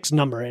is a fixed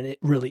number, and it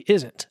really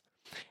isn't.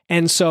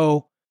 And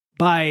so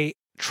by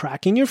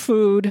tracking your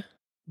food,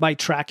 by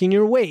tracking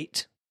your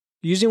weight,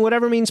 using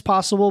whatever means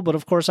possible, but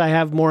of course I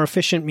have more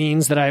efficient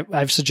means that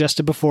I've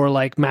suggested before,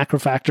 like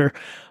MacroFactor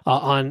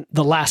on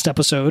the last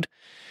episode.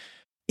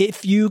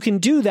 If you can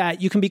do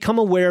that, you can become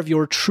aware of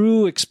your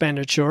true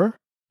expenditure.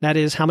 That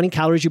is how many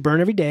calories you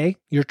burn every day,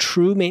 your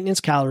true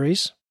maintenance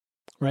calories,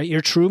 right?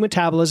 Your true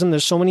metabolism.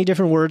 There's so many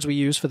different words we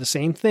use for the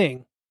same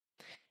thing.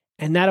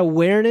 And that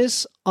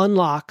awareness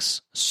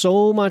unlocks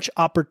so much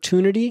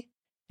opportunity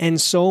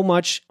and so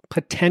much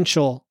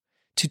potential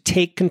to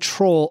take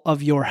control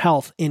of your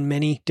health in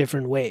many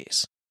different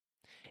ways.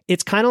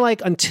 It's kind of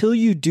like until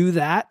you do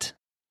that,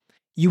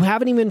 you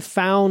haven't even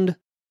found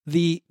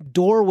the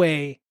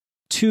doorway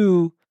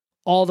to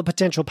all the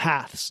potential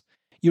paths.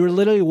 You're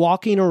literally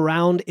walking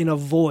around in a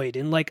void,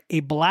 in like a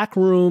black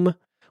room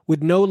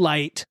with no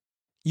light.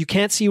 You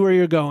can't see where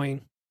you're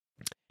going.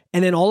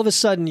 And then all of a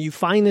sudden you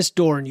find this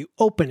door and you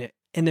open it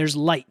and there's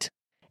light.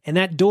 And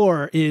that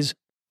door is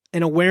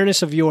an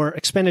awareness of your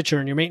expenditure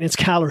and your maintenance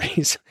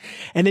calories.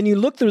 And then you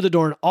look through the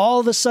door and all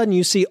of a sudden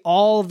you see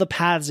all of the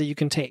paths that you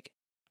can take,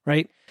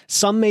 right?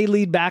 Some may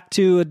lead back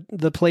to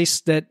the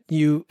place that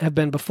you have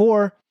been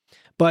before,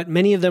 but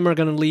many of them are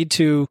going to lead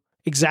to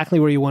exactly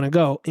where you want to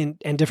go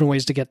and different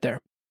ways to get there.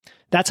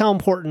 That's how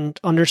important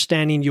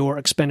understanding your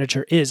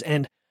expenditure is.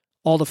 And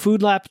all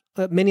the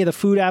many of the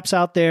food apps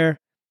out there,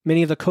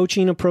 many of the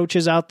coaching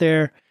approaches out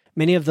there,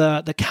 many of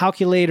the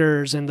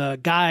calculators and the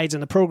guides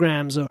and the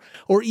programs,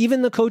 or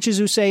even the coaches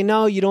who say,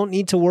 no, you don't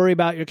need to worry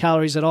about your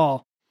calories at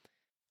all.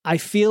 I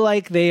feel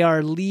like they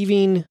are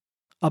leaving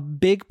a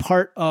big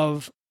part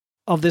of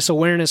this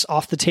awareness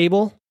off the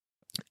table.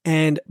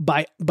 And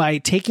by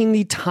taking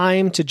the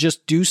time to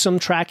just do some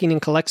tracking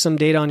and collect some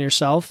data on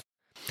yourself,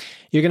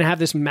 you're going to have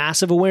this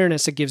massive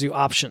awareness that gives you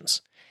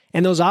options.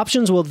 And those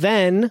options will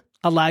then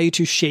allow you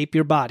to shape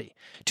your body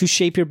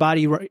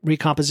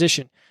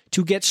recomposition,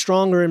 to get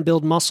stronger and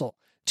build muscle,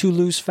 to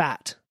lose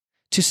fat,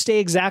 to stay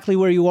exactly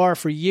where you are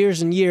for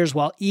years and years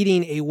while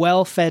eating a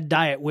well-fed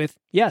diet with,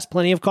 yes,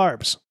 plenty of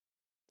carbs,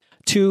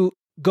 to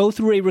go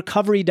through a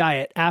recovery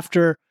diet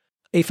after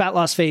a fat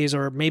loss phase,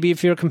 or maybe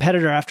if you're a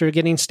competitor after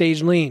getting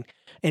stage lean,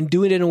 and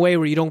do it in a way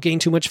where you don't gain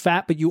too much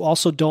fat, but you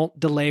also don't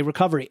delay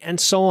recovery, and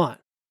so on.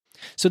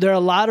 So there are a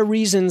lot of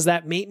reasons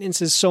that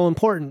maintenance is so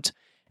important.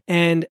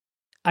 And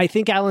I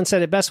think Alan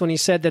said it best when he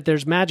said that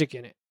there's magic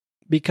in it,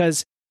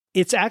 because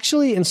it's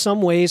actually in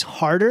some ways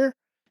harder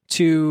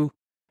to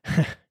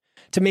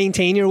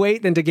maintain your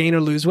weight than to gain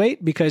or lose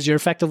weight, because you're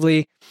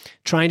effectively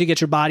trying to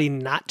get your body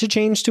not to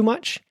change too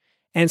much.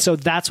 And so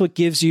that's what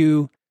gives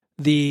you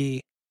the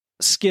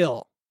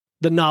skill,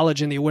 the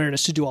knowledge, and the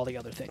awareness to do all the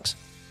other things.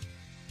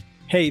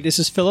 Hey, this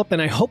is Philip,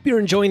 and I hope you're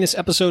enjoying this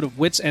episode of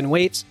Wits and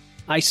Weights.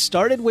 I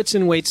started Wits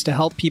and Weights to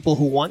help people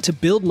who want to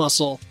build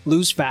muscle,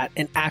 lose fat,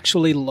 and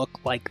actually look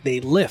like they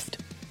lift.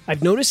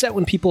 I've noticed that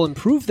when people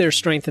improve their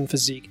strength and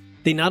physique,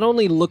 they not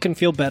only look and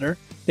feel better,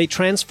 they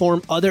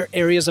transform other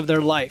areas of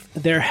their life,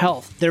 their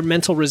health, their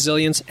mental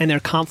resilience, and their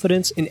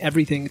confidence in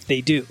everything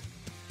they do.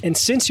 And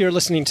since you're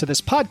listening to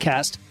this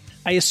podcast,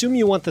 I assume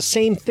you want the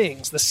same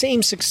things, the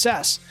same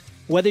success,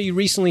 whether you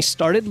recently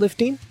started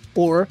lifting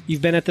or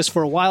you've been at this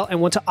for a while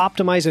and want to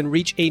optimize and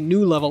reach a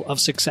new level of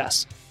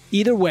success.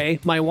 Either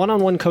way, my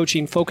one-on-one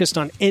coaching focused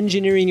on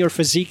engineering your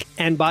physique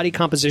and body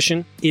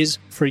composition is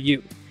for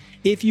you.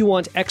 If you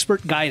want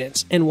expert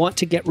guidance and want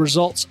to get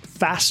results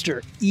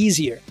faster,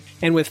 easier,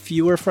 and with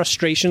fewer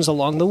frustrations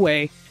along the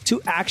way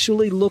to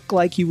actually look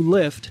like you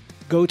lift,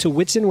 go to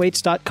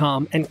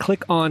witsandweights.com and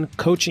click on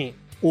coaching,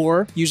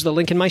 or use the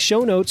link in my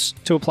show notes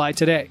to apply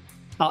today.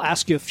 I'll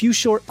ask you a few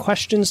short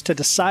questions to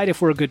decide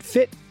if we're a good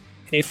fit.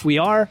 And if we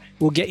are,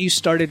 we'll get you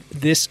started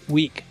this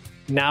week.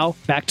 Now,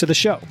 back to the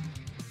show.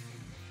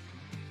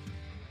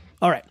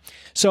 All right.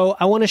 So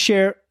I want to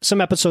share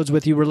some episodes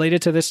with you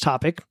related to this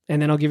topic,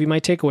 and then I'll give you my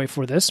takeaway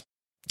for this.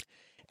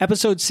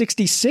 Episode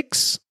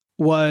 66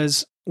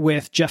 was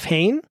with Jeff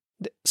Hain,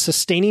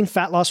 Sustaining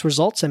Fat Loss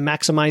Results and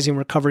Maximizing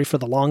Recovery for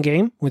the Long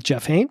Game with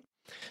Jeff Hain.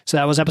 So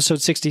that was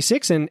episode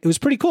 66, and it was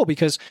pretty cool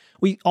because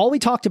all we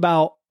talked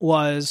about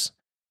was,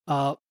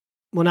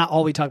 not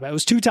all we talked about. It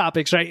was two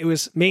topics, right? It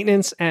was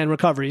maintenance and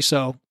recovery.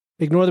 So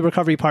ignore the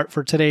recovery part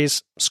for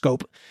today's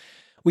scope.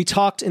 We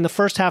talked in the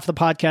first half of the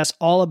podcast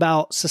all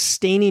about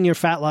sustaining your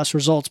fat loss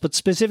results, but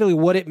specifically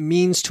what it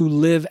means to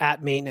live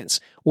at maintenance.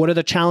 What are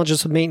the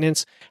challenges with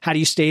maintenance? How do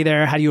you stay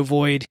there? How do you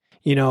avoid,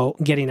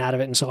 getting out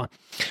of it and so on?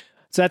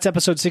 So that's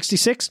episode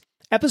 66.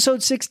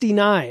 Episode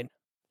 69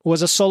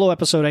 was a solo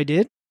episode I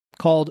did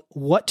called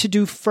What to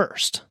Do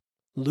First: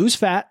 Lose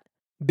Fat,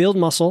 Build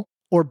Muscle,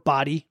 or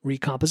Body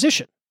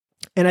Recomposition.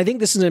 And I think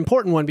this is an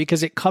important one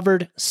because it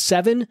covered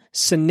 7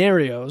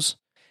 scenarios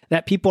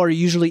that people are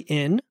usually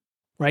in,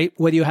 right?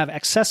 Whether you have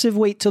excessive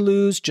weight to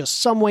lose, just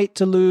some weight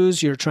to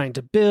lose, you're trying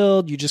to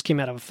build, you just came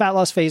out of a fat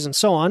loss phase, and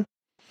so on.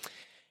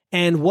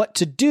 And what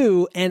to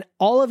do. And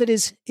all of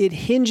it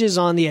hinges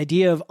on the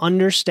idea of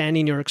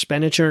understanding your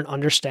expenditure and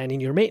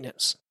understanding your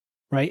maintenance,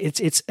 right?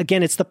 It's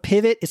the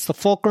pivot, it's the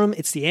fulcrum,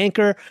 it's the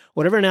anchor,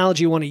 whatever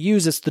analogy you want to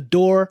use, it's the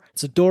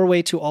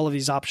doorway to all of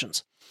these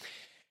options.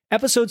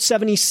 Episode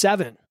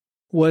 77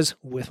 was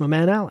with my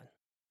man, Alan.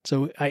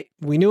 So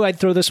we knew I'd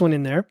throw this one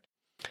in there.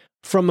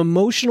 From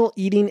emotional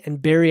eating and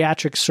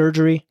bariatric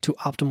surgery to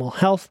optimal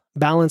health,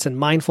 balance, and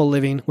mindful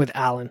living with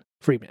Alan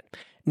Friedman.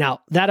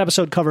 Now, that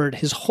episode covered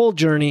his whole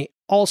journey,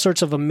 all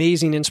sorts of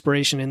amazing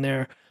inspiration in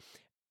there,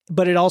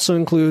 but it also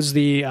includes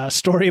the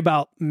story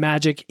about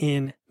magic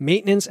in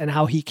maintenance and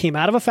how he came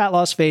out of a fat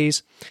loss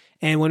phase.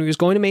 And when he was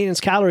going to maintenance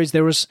calories,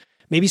 there was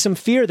maybe some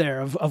fear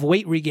there of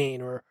weight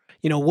regain, or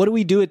what do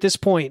we do at this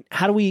point?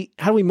 How do we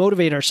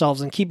motivate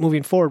ourselves and keep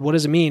moving forward? What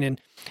does it mean?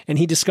 And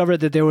he discovered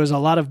that there was a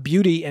lot of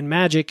beauty and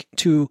magic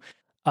to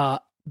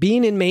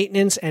being in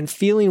maintenance and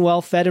feeling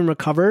well fed and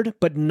recovered,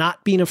 but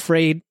not being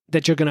afraid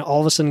that you're going to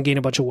all of a sudden gain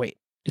a bunch of weight.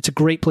 It's a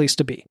great place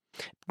to be.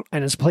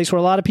 And it's a place where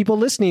a lot of people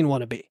listening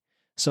want to be.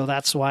 So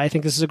that's why I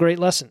think this is a great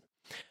lesson.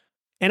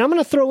 And I'm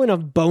going to throw in a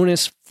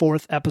bonus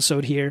 4th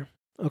episode here.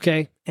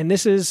 Okay. And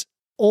this is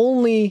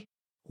only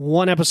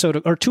 1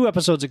 episode or 2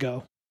 episodes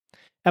ago.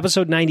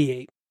 Episode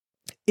 98,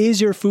 is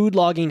your food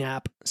logging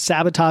app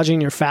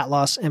sabotaging your fat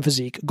loss and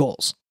physique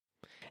goals?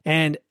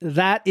 And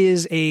that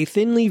is a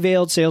thinly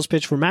veiled sales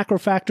pitch for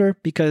MacroFactor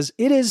because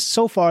it is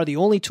so far the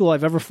only tool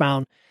I've ever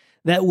found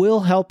that will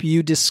help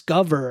you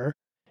discover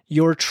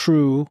your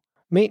true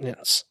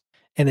maintenance.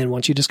 And then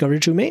once you discover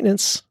your true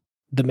maintenance,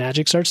 the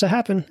magic starts to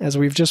happen, as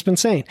we've just been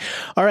saying.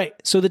 All right,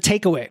 so the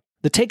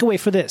takeaway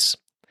for this,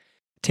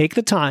 take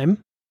the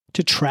time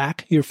to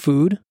track your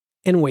food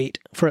and weight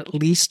for at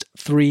least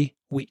 3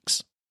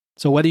 weeks.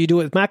 So whether you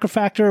do it with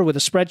MacroFactor, with a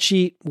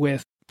spreadsheet,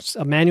 with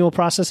a manual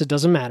process, it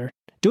doesn't matter.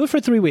 Do it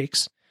for 3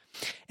 weeks.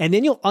 And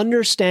then you'll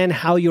understand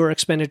how your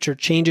expenditure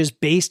changes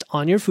based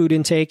on your food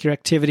intake, your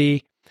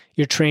activity,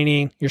 your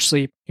training, your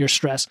sleep, your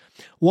stress.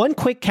 One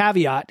quick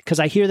caveat,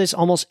 because I hear this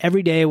almost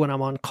every day when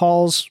I'm on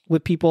calls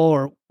with people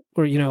or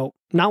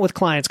not with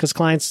clients, because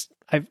clients,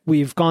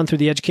 we've gone through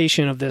the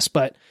education of this,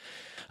 but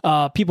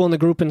people in the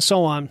group and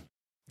so on,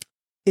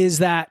 is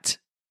that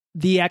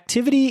the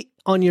activity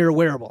on your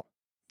wearable,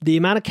 the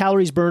amount of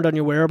calories burned on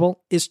your wearable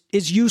is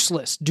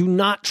useless. Do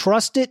not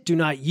trust it. Do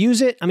not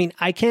use it. I mean,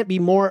 I can't be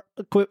more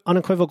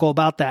unequivocal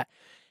about that.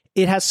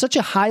 It has such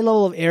a high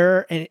level of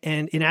error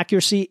and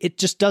inaccuracy. It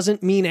just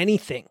doesn't mean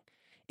anything.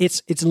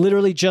 It's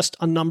literally just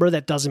a number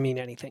that doesn't mean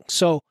anything.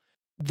 So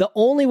the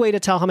only way to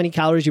tell how many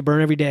calories you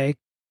burn every day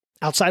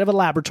outside of a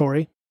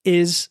laboratory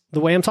is the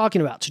way I'm talking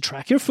about, to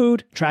track your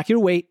food, track your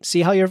weight,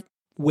 see how your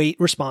weight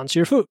responds to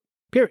your food,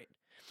 period.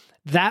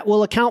 That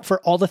will account for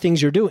all the things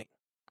you're doing,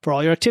 for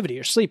all your activity,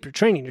 your sleep, your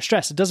training, your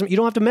stress. You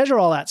don't have to measure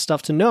all that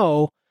stuff to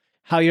know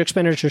how your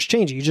expenditure is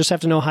changing. You just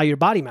have to know how your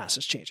body mass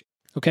is changing.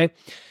 Okay.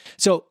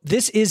 So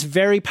this is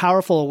very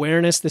powerful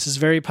awareness. This is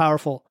very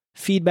powerful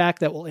feedback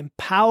that will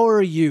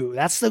empower you.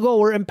 That's the goal.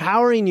 We're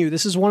empowering you.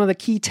 This is one of the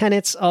key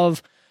tenets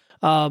of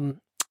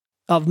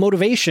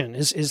motivation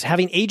is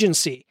having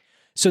agency.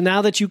 So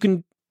now that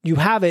you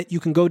have it, you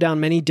can go down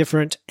many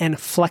different and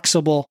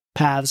flexible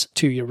paths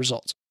to your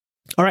results.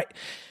 All right.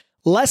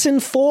 Lesson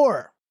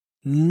 4,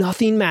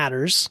 nothing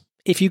matters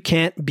if you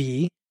can't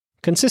be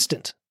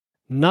consistent.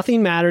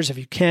 Nothing matters if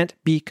you can't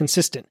be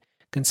consistent.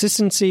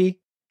 Consistency,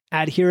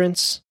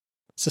 adherence,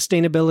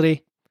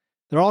 sustainability,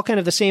 they're all kind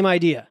of the same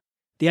idea.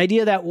 The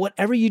idea that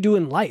whatever you do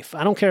in life,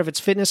 I don't care if it's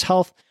fitness,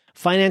 health,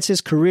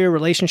 finances, career,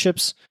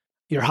 relationships,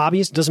 your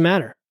hobbies, doesn't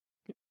matter.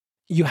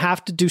 You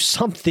have to do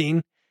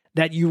something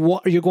that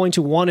you're going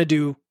to want to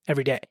do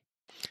every day.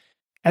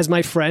 As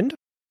my friend,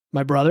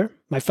 my brother,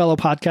 my fellow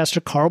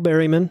podcaster, Carl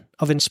Berryman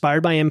of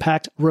Inspired by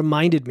Impact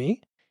reminded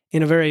me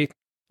in a very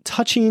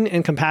touching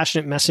and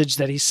compassionate message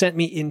that he sent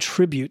me in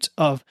tribute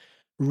of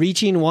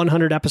reaching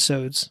 100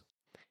 episodes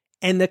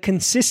and the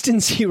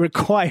consistency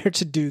required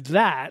to do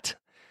that.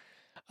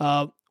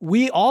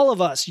 We, all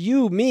of us,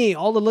 you, me,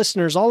 all the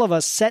listeners, all of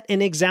us set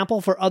an example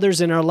for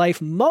others in our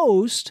life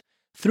most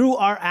through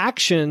our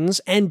actions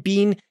and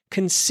being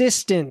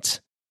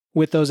consistent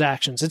with those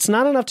actions. It's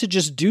not enough to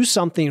just do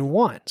something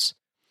once.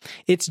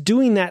 It's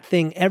doing that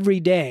thing every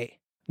day,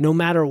 no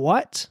matter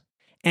what,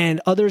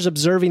 and others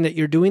observing that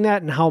you're doing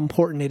that and how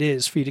important it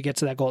is for you to get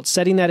to that goal. It's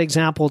setting that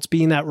example. It's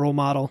being that role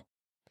model.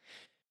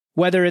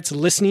 Whether it's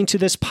listening to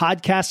this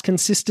podcast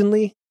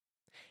consistently,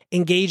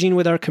 engaging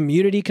with our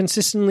community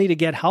consistently to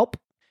get help,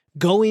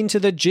 going to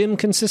the gym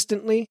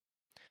consistently,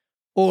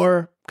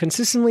 or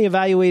consistently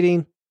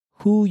evaluating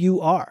who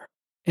you are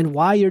and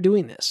why you're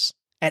doing this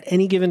at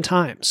any given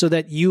time so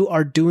that you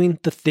are doing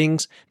the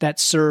things that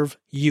serve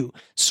you,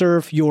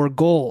 serve your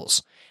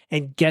goals,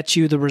 and get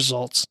you the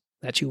results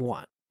that you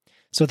want.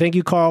 So thank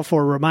you, Carl,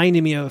 for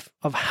reminding me of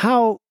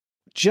how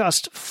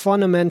just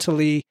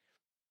fundamentally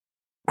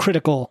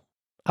critical.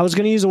 I was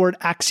going to use the word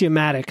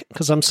axiomatic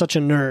because I'm such a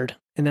nerd.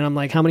 And then I'm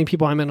like, how many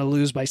people I'm going to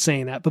lose by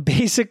saying that? But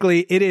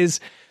basically, it is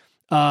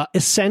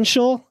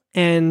essential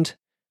and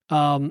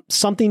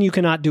something you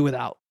cannot do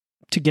without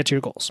to get to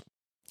your goals.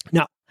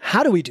 Now,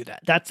 how do we do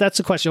that? That's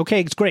the question.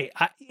 Okay, it's great.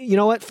 You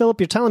know what, Philip,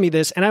 you're telling me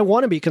this, and I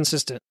want to be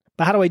consistent.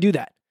 But how do I do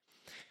that?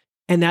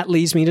 And that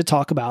leads me to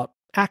talk about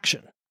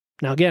action.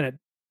 Now, again,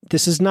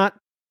 this is not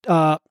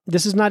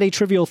a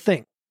trivial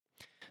thing.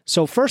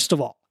 So first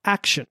of all,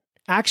 action.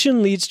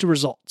 Action leads to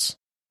results.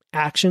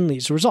 Action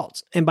leads to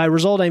results. And by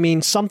result, I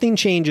mean something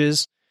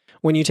changes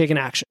when you take an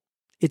action.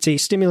 It's a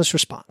stimulus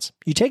response.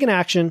 You take an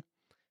action,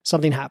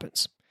 something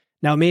happens.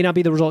 Now, it may not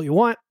be the result you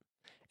want,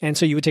 and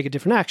so you would take a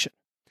different action.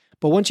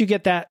 But once you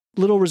get that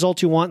little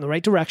result you want in the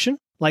right direction,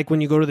 like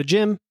when you go to the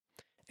gym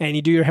and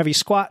you do your heavy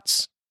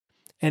squats,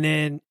 and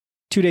then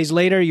 2 days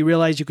later, you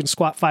realize you can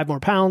squat 5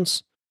 more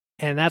pounds,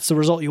 and that's the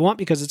result you want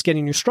because it's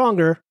getting you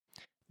stronger,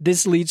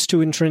 this leads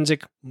to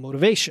intrinsic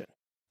motivation.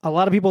 A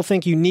lot of people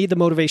think you need the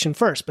motivation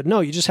first, but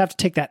no, you just have to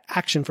take that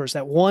action first,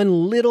 that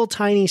one little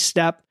tiny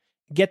step,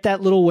 get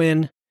that little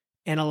win,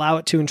 and allow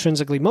it to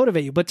intrinsically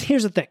motivate you. But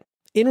here's the thing.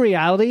 In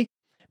reality,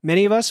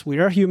 many of us, we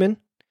are human.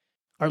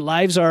 Our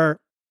lives are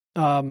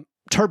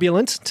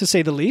turbulent, to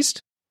say the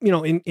least,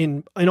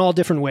 in all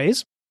different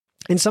ways.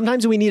 And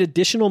sometimes we need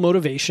additional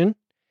motivation,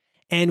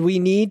 and we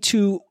need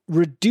to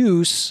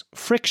reduce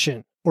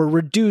friction or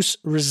reduce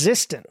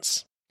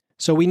resistance.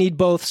 So we need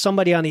both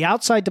somebody on the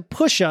outside to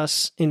push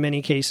us in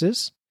many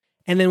cases,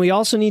 and then we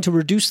also need to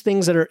reduce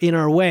things that are in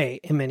our way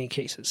in many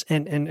cases.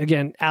 And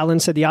again, Alan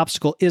said the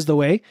obstacle is the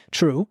way,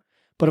 true.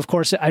 But of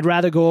course, I'd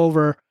rather go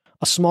over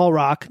a small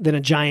rock than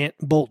a giant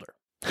boulder.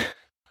 I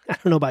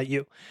don't know about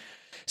you.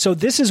 So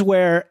this is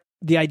where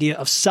the idea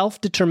of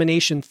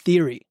self-determination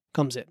theory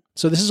comes in.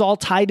 So this is all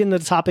tied into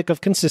the topic of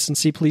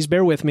consistency. Please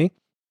bear with me.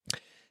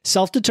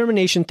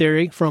 Self-determination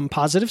theory from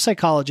positive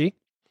psychology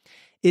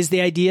is the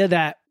idea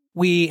that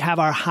we have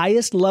our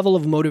highest level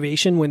of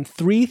motivation when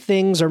 3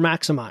 things are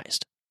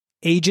maximized: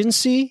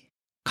 agency,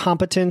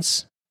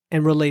 competence,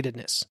 and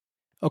relatedness.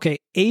 Okay,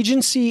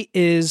 agency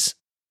is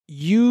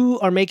you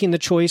are making the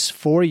choice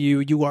for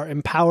you. You are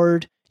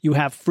empowered. You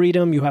have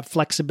freedom. You have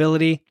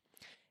flexibility.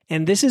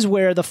 And this is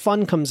where the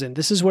fun comes in.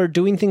 This is where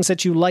doing things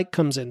that you like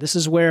comes in. This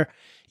is where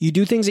you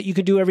do things that you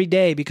could do every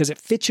day because it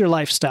fits your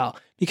lifestyle,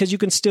 because you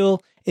can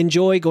still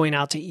enjoy going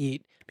out to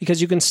eat, because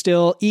you can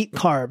still eat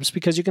carbs,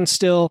 because you can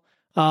still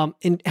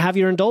have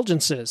your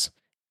indulgences.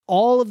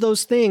 All of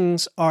those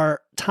things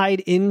are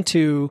tied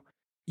into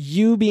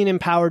you being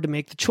empowered to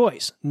make the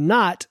choice,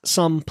 not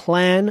some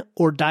plan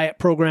or diet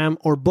program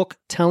or book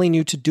telling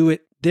you to do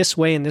it this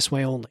way and this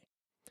way only.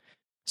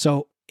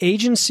 So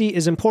agency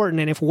is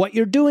important. And if what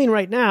you're doing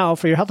right now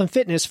for your health and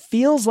fitness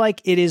feels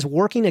like it is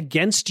working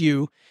against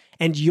you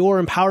and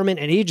your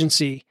empowerment and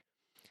agency,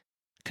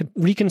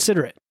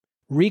 reconsider it.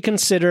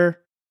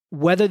 Reconsider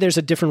whether there's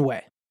a different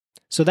way.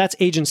 So that's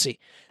agency.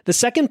 The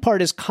second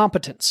part is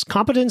competence.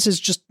 Competence is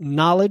just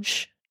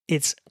knowledge.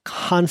 It's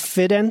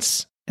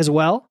confidence as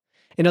well.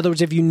 In other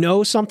words, if you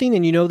know something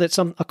and you know that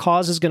a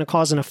cause is going to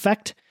cause an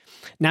effect,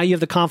 Now you have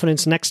the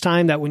confidence next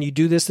time that when you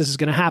do this, this is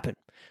going to happen.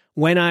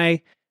 When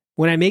I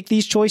make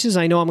these choices,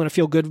 I know I'm going to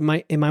feel good in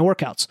my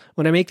workouts.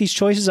 When I make these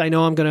choices, I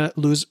know I'm going to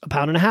lose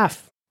 1.5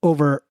 pounds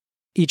over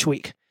each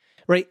week,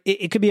 right?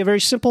 It could be a very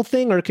simple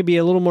thing, or it could be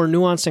a little more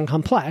nuanced and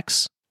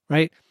complex,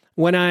 right?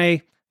 When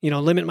I,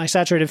 limit my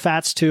saturated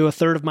fats to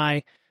 1/3 of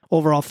my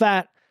overall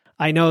fat,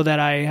 I know that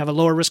I have a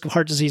lower risk of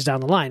heart disease down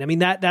the line. I mean,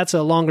 that's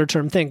a longer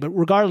term thing, but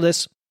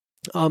regardless,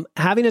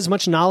 having as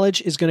much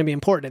knowledge is going to be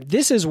important. And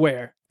this is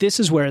where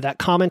that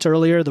comment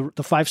earlier, the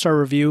 5-star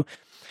review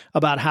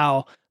about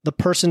how the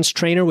person's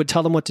trainer would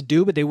tell them what to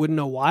do, but they wouldn't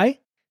know why.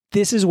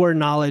 This is where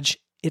knowledge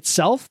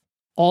itself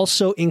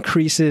also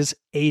increases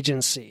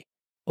agency.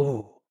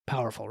 Oh,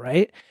 powerful,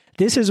 right?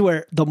 This is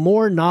where the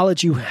more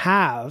knowledge you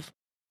have,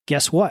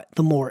 guess what?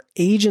 The more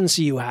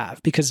agency you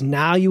have, because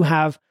now you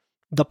have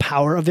the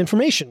power of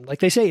information. Like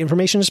they say,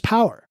 information is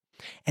power.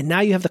 And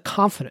now you have the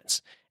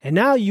confidence. And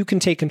now you can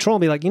take control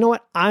and be like, you know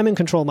what? I'm in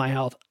control of my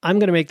health. I'm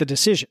going to make the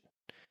decision.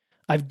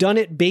 I've done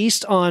it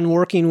based on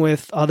working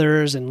with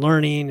others and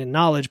learning and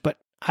knowledge, but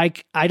I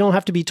don't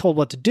have to be told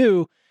what to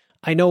do.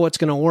 I know what's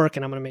going to work,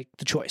 and I'm going to make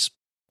the choice.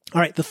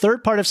 All right. The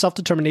third part of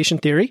self-determination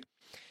theory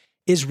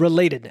is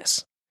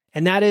relatedness.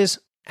 And that is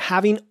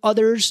having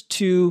others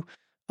to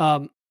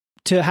have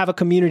a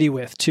community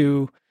with,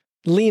 to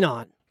lean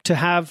on, to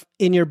have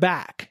in your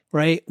back,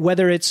 right?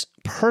 Whether it's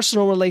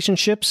personal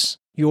relationships,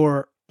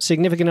 your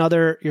significant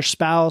other, your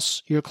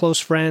spouse, your close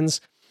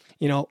friends,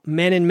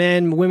 men and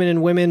men, women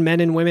and women, men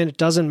and women, it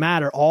doesn't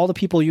matter. All the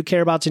people you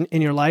care about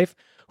in your life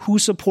who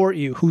support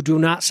you, who do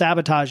not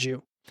sabotage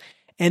you.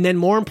 And then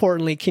more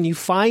importantly, can you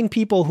find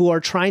people who are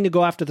trying to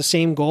go after the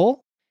same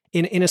goal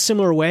in a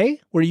similar way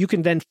where you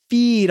can then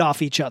feed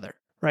off each other,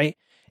 right?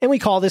 And we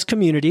call this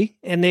community,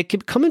 and it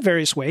could come in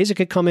various ways. It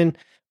could come in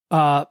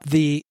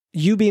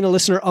you being a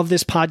listener of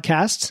this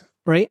podcast,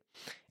 right?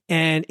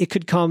 And it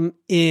could come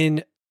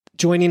in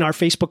joining our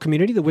Facebook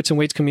community, the Wits and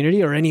Weights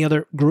community, or any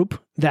other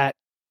group that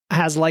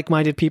has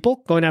like-minded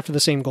people going after the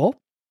same goal.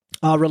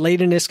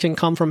 Relatedness can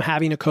come from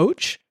having a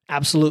coach.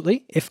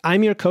 Absolutely. If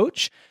I'm your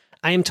coach,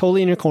 I am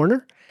totally in your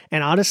corner.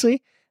 And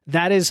honestly,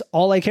 that is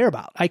all I care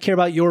about. I care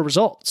about your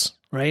results,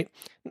 right?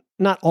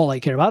 Not all I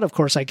care about. Of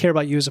course, I care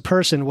about you as a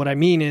person. What I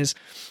mean is,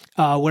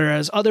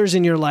 whereas others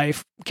in your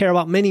life care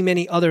about many,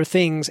 many other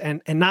things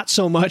and not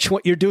so much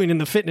what you're doing in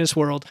the fitness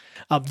world,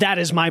 that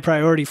is my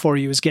priority for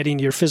you, is getting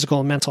your physical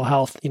and mental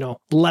health,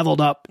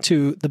 leveled up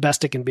to the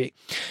best it can be.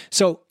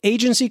 So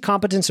agency,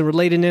 competence, and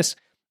relatedness,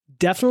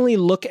 definitely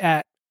look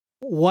at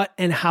what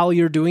and how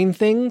you're doing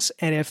things.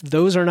 And if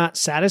those are not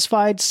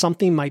satisfied,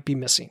 something might be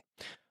missing.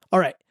 All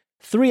right.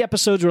 3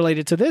 episodes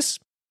related to this.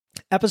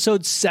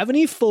 Episode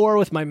 74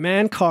 with my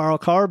man, Carl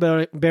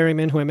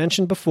Berryman, who I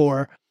mentioned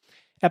before.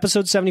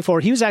 Episode 74,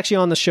 he was actually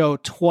on the show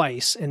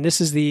twice, and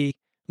this is the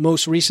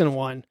most recent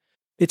one.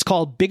 It's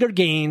called Bigger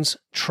Gains,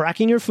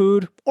 Tracking Your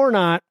Food or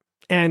Not,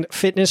 and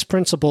Fitness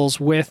Principles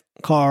with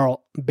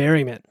Carl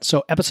Berryman.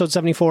 So episode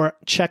 74,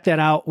 check that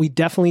out. We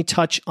definitely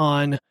touch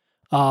on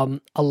a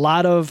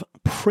lot of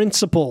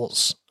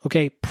principles,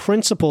 okay?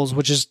 Principles,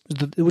 which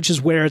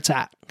is where it's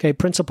at, okay?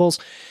 Principles.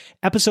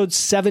 Episode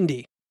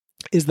 70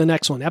 is the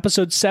next one.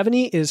 Episode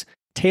 70 is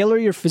Tailor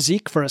Your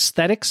Physique for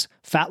Aesthetics,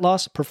 Fat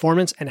Loss,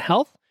 Performance, and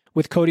Health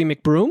with Cody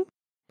McBroom.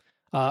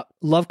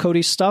 Love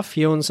Cody's stuff.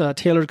 He owns a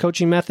Tailored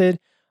Coaching Method.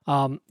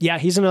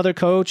 He's another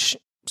coach.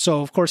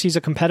 So, of course, he's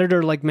a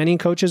competitor like many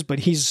coaches, but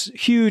he's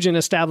huge and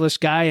established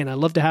guy, and I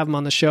love to have him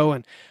on the show.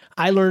 And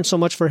I learned so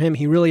much from him.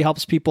 He really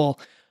helps people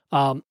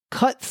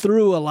cut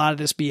through a lot of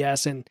this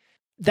BS. And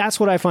that's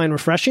what I find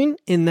refreshing,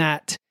 in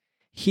that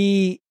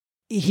he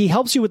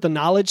helps you with the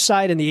knowledge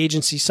side and the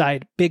agency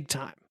side big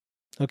time.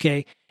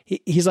 Okay.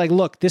 He's like,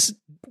 look, this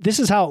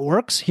is how it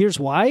works. Here's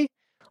why.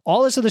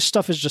 All this other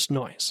stuff is just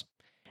noise.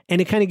 And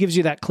it kind of gives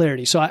you that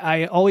clarity. So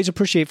I always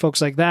appreciate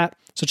folks like that.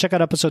 So check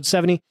out episode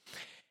 70.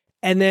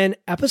 And then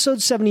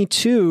episode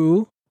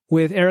 72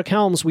 with Eric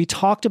Helms, we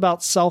talked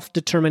about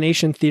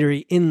self-determination theory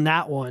in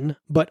that one,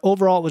 but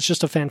overall it was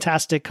just a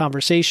fantastic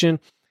conversation.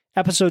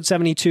 Episode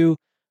 72,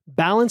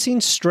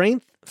 balancing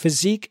strength,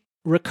 physique,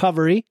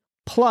 recovery,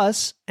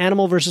 plus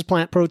animal versus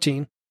plant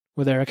protein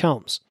with Eric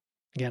Helms.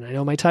 Again, I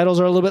know my titles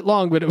are a little bit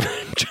long, but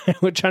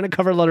we're trying to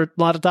cover a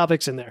lot of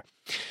topics in there.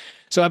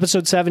 So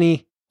episode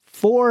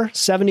 74,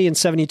 70, and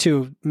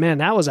 72. Man,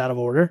 that was out of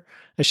order.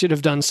 I should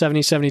have done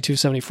 70, 72,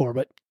 74,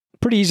 but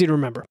pretty easy to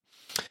remember.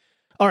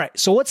 All right,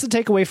 so what's the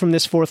takeaway from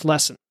this 4th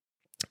lesson?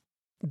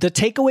 The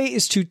takeaway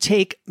is to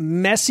take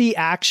messy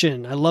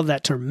action. I love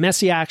that term,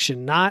 messy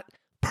action, not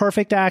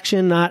perfect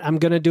action, not I'm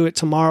going to do it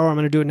tomorrow, I'm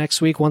going to do it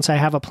next week once I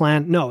have a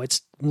plan. No,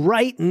 it's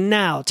right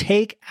now.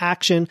 Take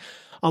action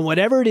on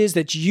whatever it is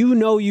that you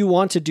know you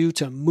want to do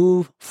to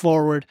move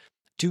forward.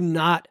 Do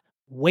not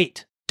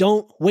wait.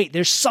 Don't wait.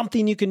 There's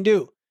something you can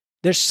do.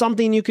 There's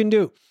something you can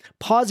do.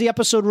 Pause the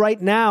episode right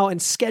now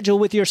and schedule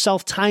with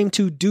yourself time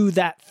to do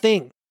that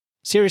thing.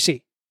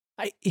 Seriously,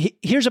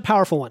 here's a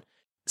powerful one.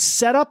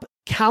 Set up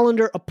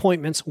calendar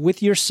appointments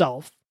with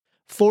yourself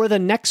for the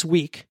next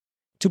week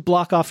to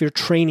block off your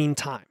training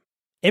time.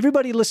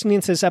 Everybody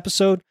listening to this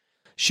episode,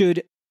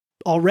 should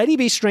already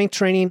be strength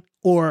training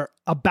or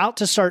about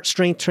to start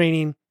strength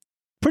training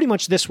pretty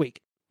much this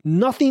week.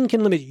 Nothing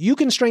can limit you. You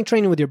can strength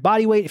train with your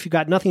body weight if you've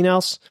got nothing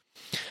else,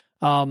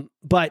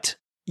 but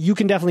you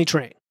can definitely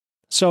train.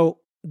 So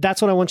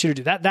that's what I want you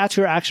to do. That's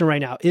your action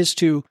right now, is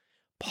to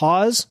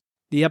pause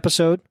the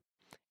episode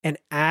and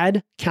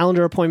add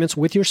calendar appointments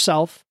with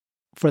yourself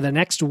for the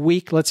next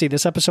week. Let's see,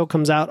 this episode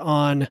comes out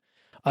on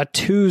a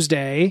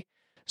Tuesday.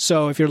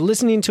 So if you're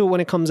listening to it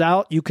when it comes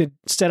out, you could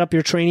set up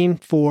your training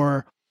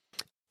for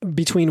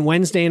between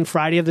Wednesday and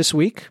Friday of this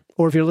week.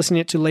 Or if you're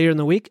listening to it later in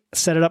the week,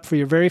 set it up for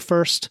your very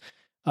first,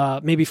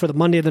 maybe for the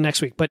Monday of the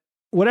next week. But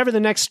whatever the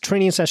next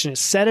training session is,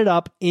 set it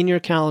up in your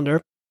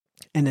calendar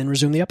and then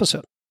resume the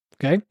episode.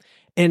 Okay.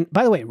 And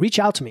by the way, reach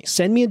out to me.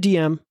 Send me a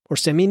DM or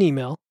send me an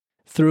email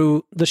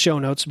through the show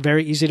notes.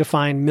 Very easy to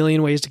find,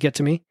 million ways to get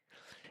to me.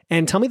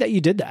 And tell me that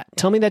you did that.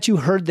 Tell me that you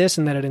heard this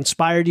and that it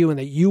inspired you and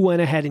that you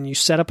went ahead and you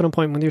set up an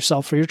appointment with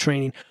yourself for your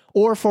training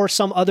or for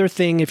some other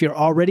thing if you're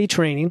already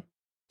training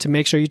to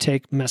make sure you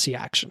take messy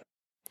action.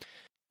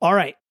 All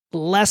right.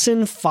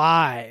 Lesson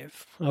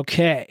 5.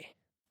 Okay.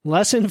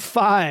 Lesson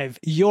 5.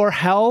 Your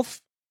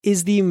health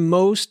is the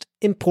most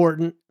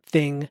important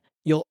thing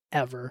you'll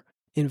ever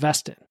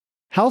invest in.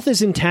 Health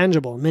is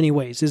intangible in many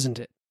ways, isn't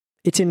it?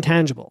 It's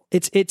intangible.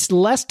 It's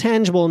less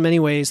tangible in many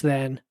ways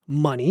than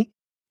money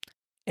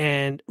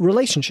and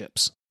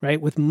relationships, right?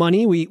 With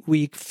money,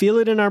 we feel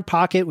it in our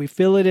pocket, we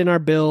feel it in our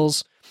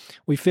bills,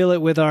 we feel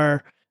it with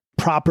our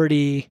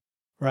property,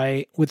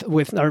 right?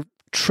 With our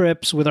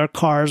trips, with our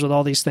cars, with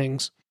all these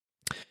things.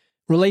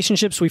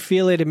 Relationships, we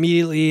feel it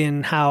immediately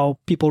in how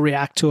people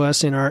react to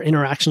us in our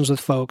interactions with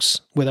folks,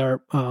 with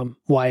our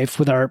wife,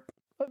 with our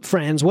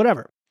friends,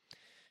 whatever.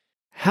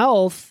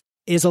 Health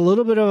is a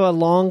little bit of a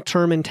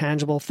long-term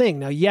intangible thing.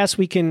 Now, yes,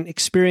 we can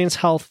experience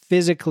health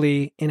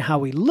physically in how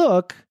we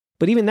look,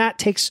 but even that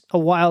takes a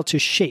while to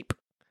shape.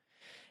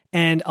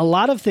 And a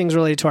lot of things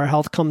related to our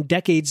health come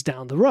decades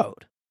down the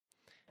road.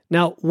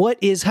 Now, what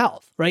is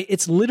health, right?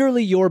 It's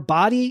literally your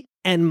body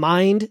and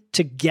mind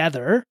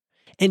together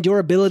and your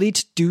ability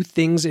to do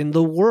things in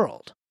the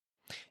world.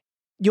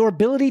 Your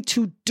ability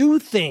to do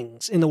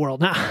things in the world.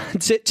 Now,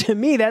 to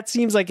me, that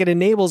seems like it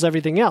enables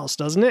everything else,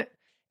 doesn't it?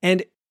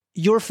 And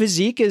your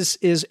physique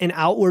is an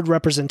outward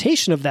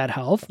representation of that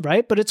health,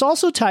 right? But it's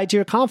also tied to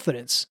your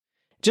confidence.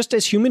 Just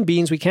as human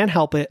beings, we can't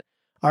help it.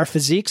 Our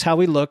physiques, how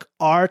we look,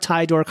 are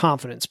tied to our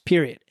confidence,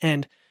 period.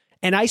 And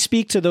I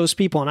speak to those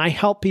people and I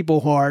help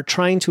people who are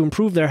trying to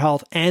improve their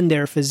health and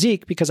their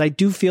physique because I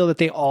do feel that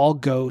they all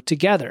go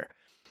together.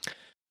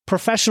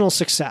 Professional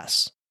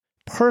success,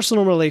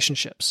 personal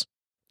relationships,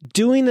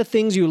 doing the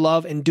things you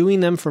love and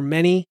doing them for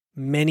many,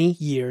 many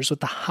years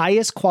with the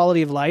highest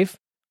quality of life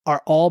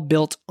are all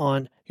built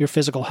on your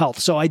physical health.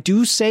 So I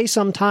do say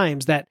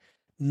sometimes that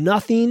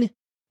nothing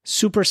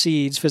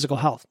supersedes physical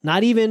health,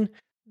 not even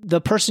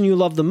the person you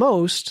love the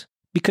most,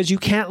 because you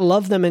can't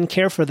love them and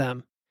care for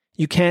them.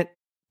 You can't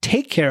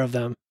take care of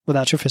them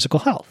without your physical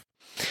health.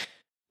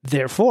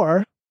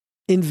 Therefore,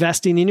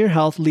 investing in your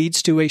health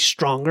leads to a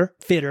stronger,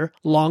 fitter,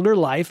 longer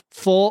life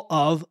full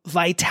of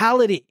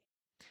vitality.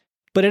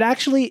 But it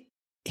actually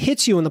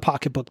hits you in the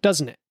pocketbook,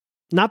 doesn't it?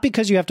 Not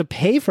because you have to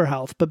pay for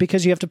health, but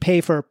because you have to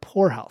pay for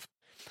poor health.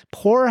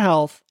 Poor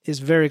health is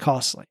very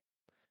costly.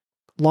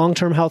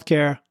 Long-term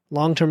healthcare,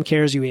 long-term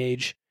care as you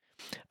age,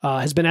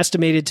 has been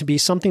estimated to be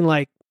something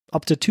like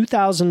up to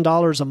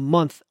 $2,000 a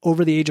month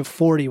over the age of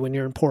 40 when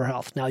you're in poor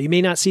health. Now, you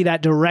may not see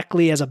that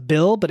directly as a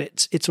bill, but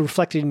it's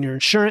reflected in your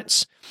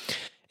insurance.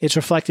 It's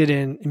reflected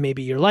in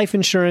maybe your life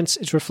insurance.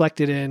 It's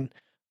reflected in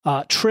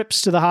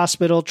trips to the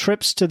hospital,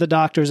 trips to the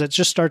doctors that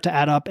just start to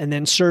add up, and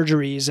then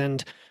surgeries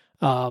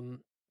and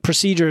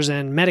procedures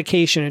and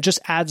medication. It just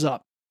adds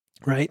up,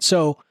 right?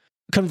 So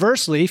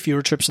conversely,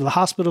 fewer trips to the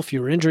hospital,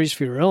 fewer injuries,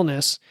 fewer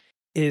illness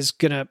is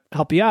going to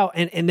help you out.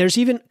 And there's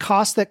even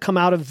costs that come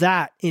out of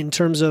that in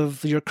terms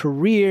of your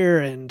career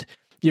and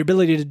your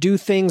ability to do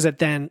things that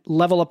then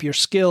level up your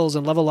skills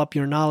and level up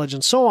your knowledge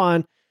and so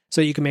on, so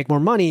you can make more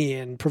money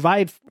and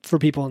provide for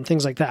people and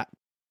things like that.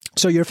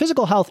 So your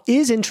physical health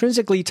is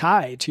intrinsically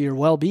tied to your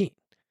well-being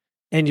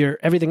and your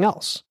everything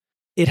else.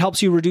 It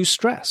helps you reduce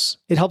stress.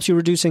 It helps you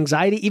reduce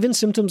anxiety, even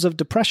symptoms of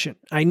depression.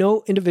 I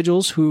know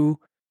individuals who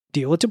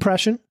deal with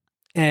depression,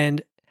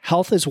 and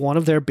health is one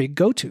of their big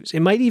go-tos. It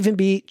might even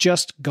be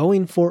just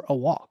going for a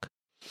walk.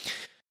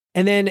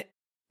 And then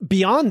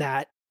beyond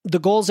that, the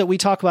goals that we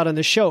talk about on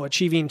the show,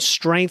 achieving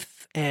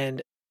strength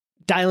and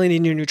dialing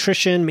in your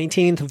nutrition,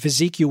 maintaining the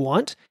physique you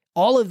want,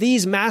 all of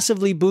these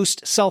massively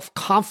boost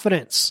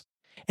self-confidence.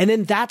 And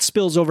then that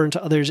spills over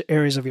into other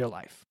areas of your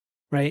life,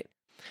 right?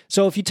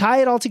 So if you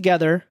tie it all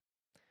together,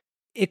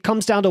 it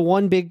comes down to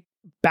one big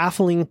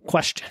baffling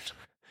question.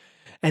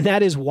 And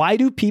that is, why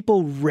do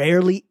people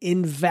rarely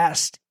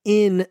invest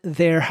in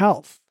their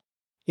health?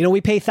 You know, we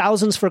pay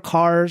thousands for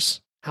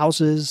cars,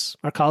 houses,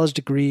 our college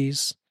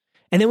degrees,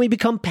 and then we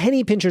become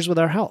penny pinchers with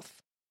our health.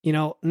 You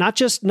know, not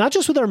just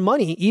with our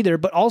money either,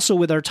 but also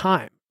with our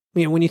time.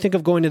 You know, when you think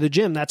of going to the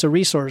gym, that's a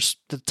resource,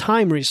 the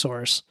time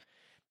resource.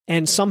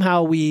 And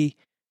somehow we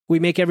we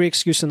make every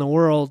excuse in the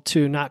world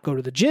to not go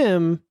to the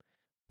gym.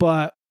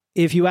 But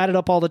if you added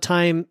up all the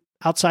time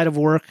outside of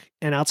work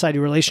and outside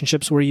your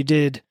relationships where you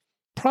did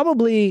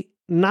probably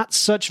not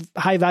such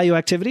high value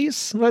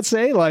activities, let's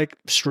say like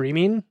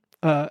streaming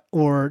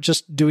or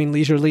just doing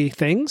leisurely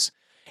things,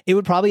 it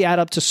would probably add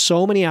up to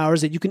so many hours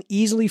that you can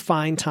easily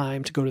find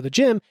time to go to the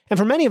gym. And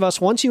for many of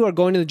us, once you are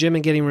going to the gym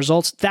and getting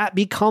results, that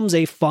becomes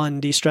a fun,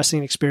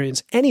 de-stressing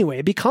experience anyway.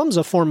 It becomes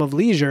a form of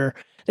leisure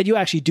that you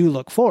actually do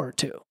look forward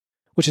to,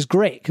 which is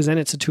great because then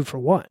it's a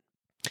 2-for-1.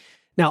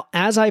 Now,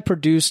 as I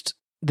produced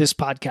this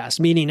podcast,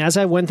 meaning as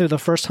I went through the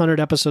first 100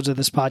 episodes of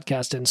this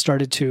podcast and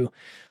started to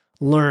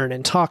learn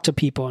and talk to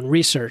people and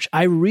research,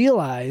 I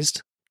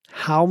realized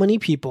how many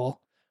people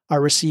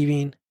are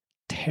receiving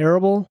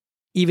terrible,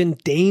 even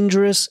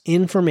dangerous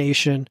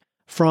information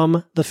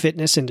from the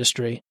fitness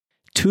industry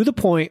to the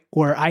point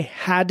where I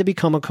had to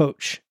become a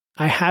coach.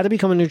 I had to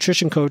become a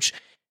nutrition coach,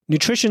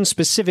 nutrition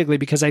specifically,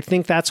 because I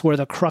think that's where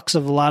the crux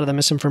of a lot of the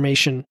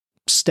misinformation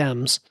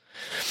stems.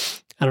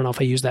 I don't know if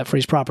I used that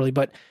phrase properly,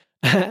 but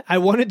I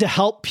wanted to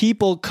help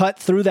people cut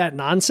through that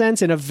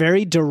nonsense in a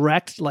very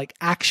direct, like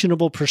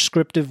actionable,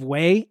 prescriptive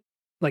way.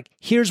 Like,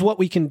 here's what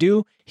we can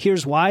do.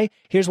 Here's why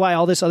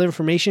all this other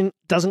information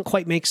doesn't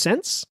quite make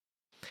sense.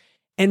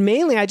 And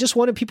mainly, I just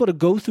wanted people to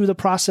go through the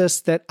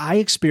process that I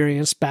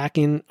experienced back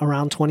in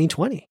around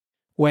 2020,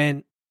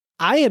 when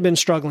I had been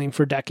struggling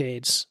for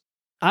decades.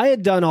 I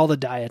had done all the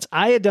diets.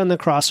 I had done the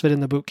CrossFit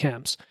and the boot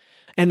camps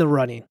and the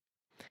running.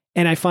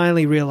 And I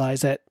finally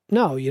realized that,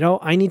 no,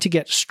 I need to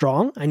get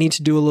strong. I need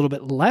to do a little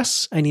bit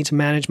less. I need to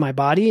manage my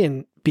body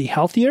and be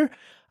healthier.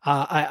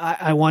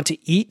 I want to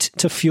eat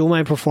to fuel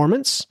my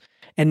performance.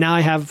 And now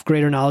I have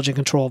greater knowledge and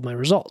control of my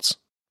results,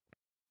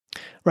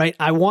 right?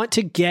 I want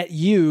to get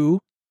you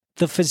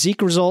the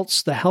physique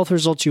results, the health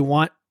results you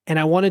want, and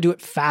I want to do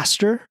it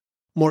faster,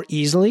 more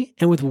easily,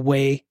 and with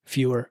way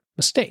fewer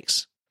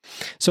mistakes.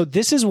 So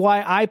this is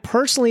why I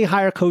personally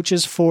hire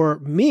coaches for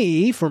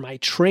me, for my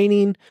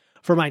training,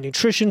 for my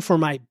nutrition, for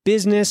my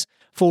business,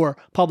 for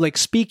public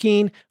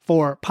speaking,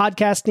 for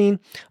podcasting.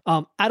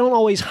 I don't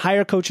always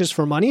hire coaches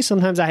for money.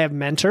 Sometimes I have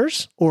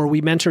mentors, or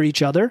we mentor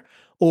each other,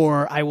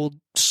 or I will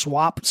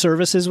swap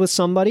services with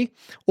somebody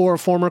or a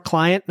former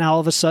client. Now, all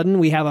of a sudden,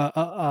 we have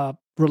a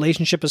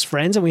relationship as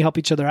friends and we help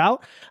each other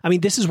out. I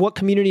mean, this is what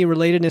community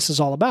relatedness is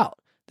all about.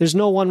 There's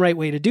no one right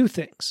way to do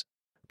things.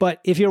 But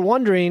if you're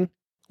wondering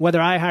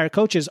whether I hire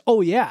coaches,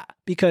 oh yeah,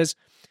 because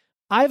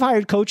I've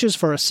hired coaches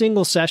for a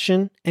single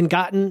session and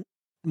gotten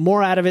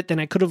more out of it than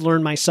I could have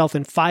learned myself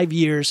in 5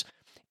 years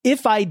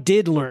if I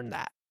did learn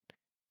that,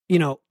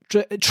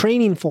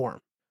 training form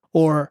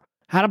or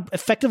how to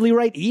effectively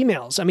write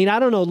emails. I mean, I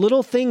don't know,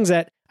 little things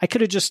that I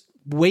could have just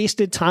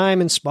wasted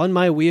time and spun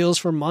my wheels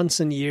for months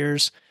and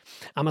years.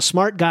 I'm a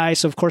smart guy,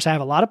 so of course I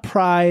have a lot of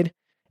pride,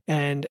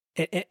 and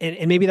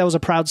maybe that was a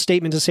proud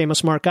statement to say I'm a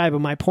smart guy,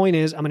 but my point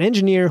is I'm an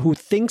engineer who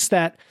thinks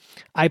that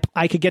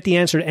I could get the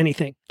answer to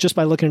anything just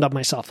by looking it up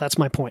myself. That's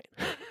my point.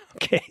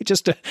 Okay,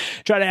 just to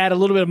try to add a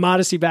little bit of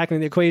modesty back into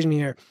the equation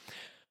here.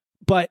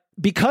 But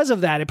because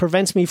of that, it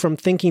prevents me from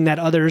thinking that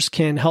others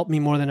can help me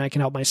more than I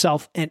can help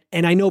myself, and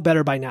I know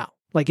better by now.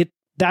 Like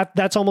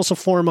that's almost a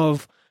form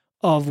of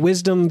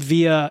wisdom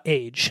via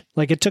age.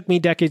 Like it took me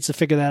decades to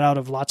figure that out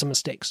of lots of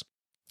mistakes.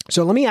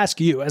 So let me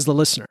ask you as the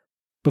listener,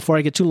 before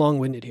I get too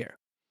long-winded here,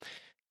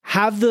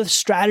 have the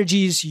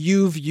strategies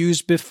you've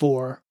used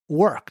before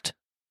worked?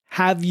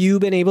 Have you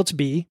been able to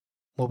be,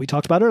 what we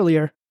talked about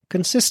earlier,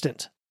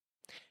 consistent?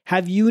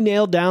 Have you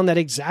nailed down that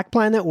exact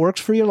plan that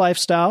works for your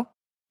lifestyle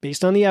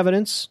based on the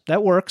evidence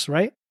that works,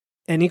 right?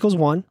 N equals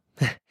 1.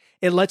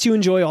 It lets you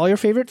enjoy all your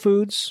favorite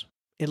foods.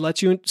 It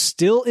lets you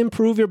still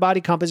improve your body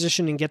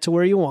composition and get to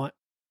where you want.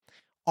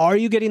 Are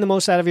you getting the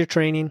most out of your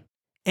training?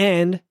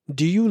 And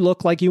do you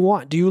look like you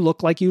want? Do you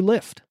look like you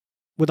lift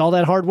with all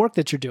that hard work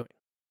that you're doing?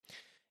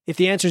 If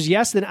the answer is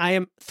yes, then I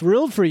am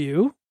thrilled for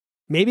you.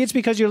 Maybe it's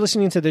because you're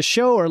listening to this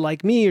show, or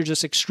like me, you're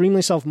just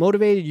extremely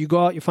self-motivated. You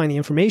go out, you find the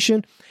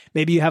information.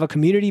 Maybe you have a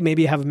community.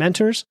 Maybe you have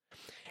mentors.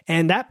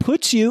 And that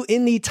puts you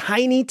in the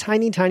tiny,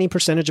 tiny, tiny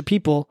percentage of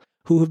people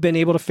who have been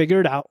able to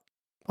figure it out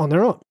on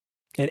their own.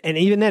 And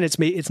even then,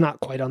 it's not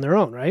quite on their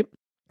own, right?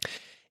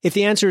 If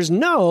the answer is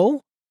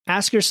no,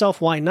 ask yourself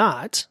why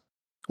not.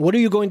 What are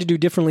you going to do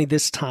differently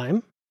this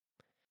time,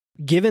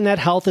 given that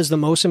health is the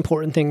most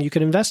important thing you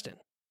can invest in?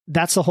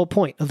 That's the whole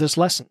point of this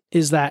lesson,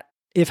 is that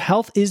if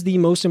health is the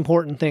most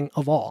important thing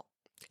of all,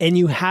 and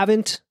you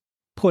haven't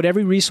put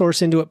every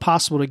resource into it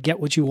possible to get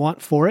what you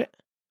want for it,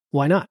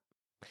 why not?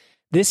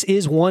 This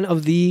is one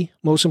of the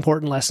most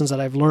important lessons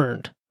that I've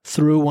learned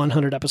through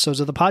 100 episodes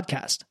of the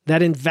podcast,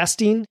 that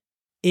investing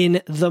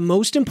in the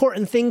most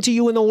important thing to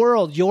you in the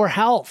world, your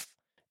health,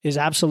 is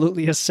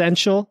absolutely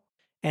essential,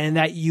 and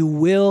that you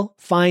will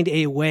find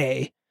a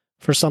way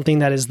for something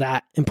that is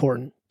that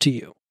important to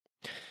you.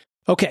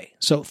 Okay,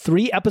 so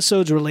 3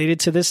 episodes related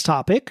to this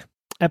topic.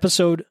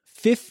 Episode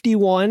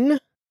 51,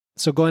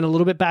 so going a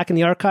little bit back in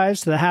the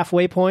archives to the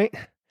halfway point,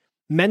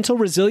 mental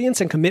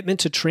resilience and commitment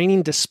to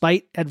training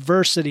despite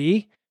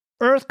adversity,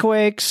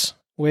 earthquakes,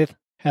 with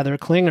Heather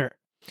Klinger.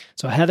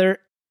 So Heather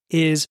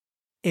is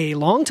a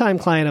longtime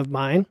client of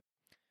mine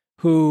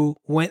who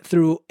went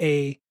through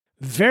a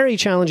very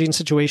challenging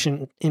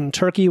situation in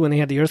Turkey when they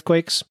had the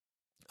earthquakes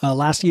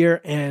last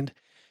year. And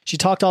she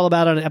talked all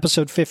about it on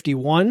episode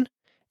 51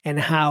 and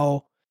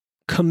how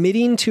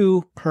committing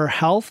to her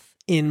health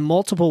in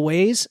multiple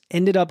ways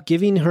ended up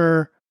giving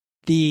her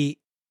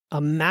a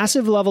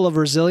massive level of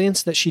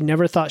resilience that she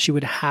never thought she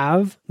would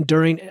have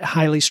during a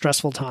highly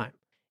stressful time.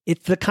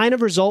 It's the kind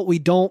of result we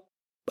don't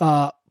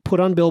put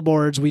on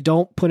billboards. We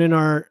don't put in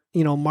our,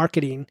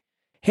 marketing.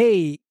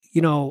 Hey,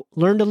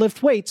 learn to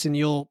lift weights and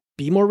you'll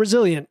be more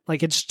resilient.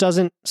 Like, it just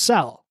doesn't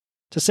sell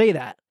to say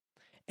that.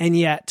 And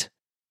yet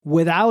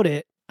without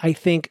it, I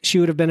think she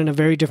would have been in a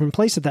very different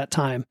place at that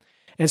time.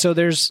 And so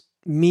there's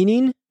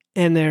meaning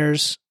and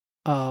there's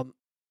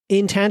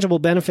intangible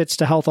benefits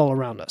to health all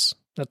around us.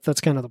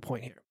 That's kind of the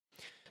point here.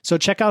 So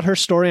check out her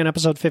story on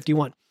episode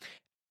 51.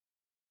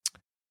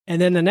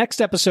 And then the next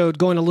episode,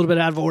 going a little bit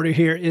out of order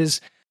here, is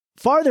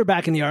farther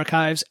back in the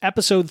archives,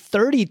 episode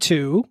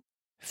 32,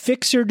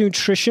 Fix Your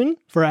Nutrition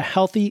for a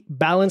Healthy,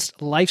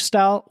 Balanced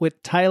Lifestyle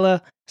with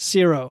Tyla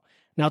Ciro.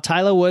 Now,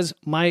 Tyla was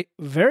my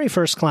very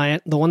first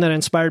client, the one that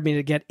inspired me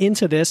to get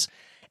into this.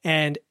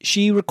 And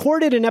she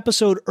recorded an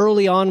episode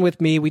early on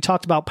with me. We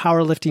talked about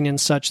powerlifting and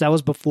such. That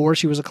was before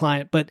she was a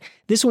client. But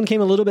this one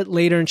came a little bit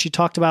later, and she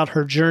talked about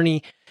her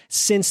journey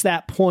since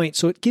that point.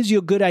 So it gives you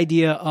a good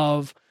idea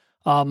of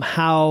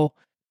how,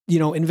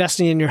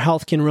 investing in your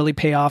health can really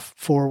pay off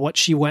for what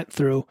she went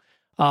through.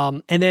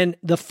 And then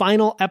the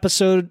final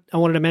episode I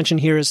wanted to mention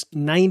here is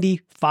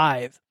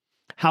 95.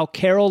 How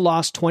Carol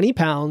lost 20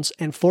 pounds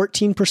and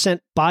 14%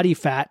 body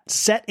fat,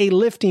 set a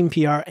lifting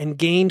PR, and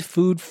gained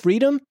food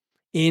freedom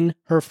in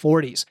her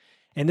 40s.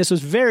 And this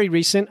was very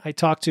recent. I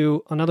talked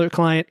to another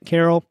client,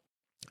 Carol,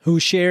 who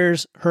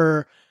shares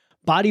her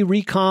body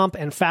recomp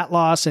and fat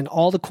loss and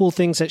all the cool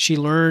things that she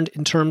learned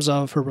in terms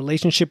of her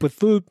relationship with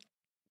food,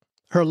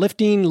 her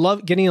lifting,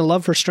 getting a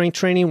love for strength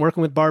training,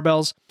 working with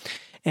barbells,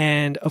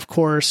 and of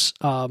course,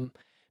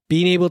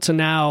 being able to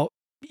now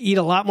eat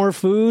a lot more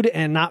food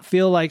and not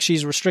feel like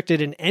she's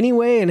restricted in any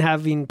way and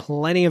having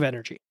plenty of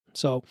energy.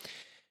 So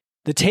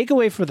the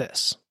takeaway for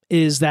this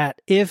is that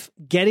if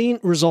getting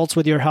results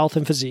with your health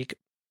and physique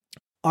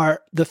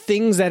are the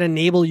things that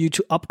enable you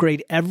to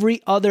upgrade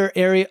every other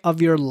area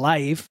of your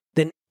life,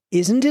 then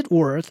isn't it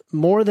worth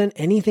more than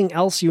anything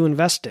else you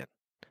invest in?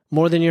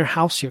 More than your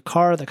house, your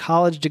car, the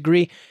college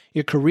degree,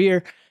 your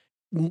career,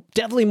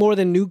 definitely more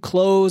than new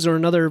clothes or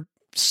another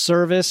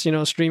service,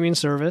 streaming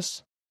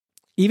service.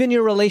 Even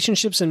your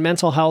relationships and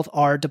mental health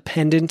are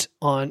dependent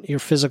on your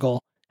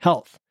physical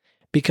health,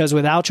 because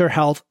without your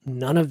health,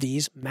 none of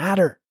these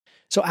matter.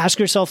 So ask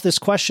yourself this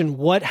question: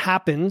 what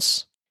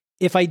happens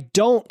if I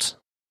don't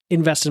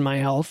invest in my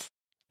health,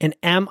 and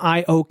am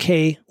I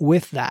okay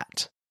with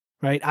that?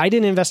 Right? I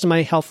didn't invest in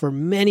my health for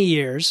many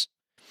years.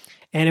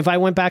 And if I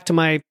went back to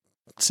my,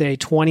 say,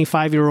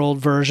 25-year-old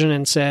version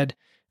and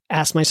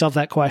asked myself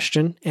that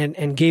question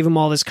and gave him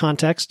all this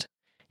context,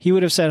 he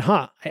would have said,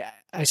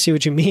 I see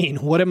what you mean.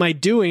 What am I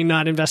doing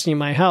not investing in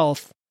my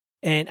health?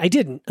 And I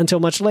didn't until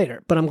much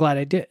later, but I'm glad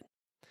I did.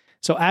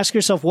 So ask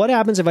yourself, what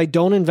happens if I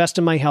don't invest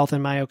in my health?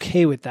 Am I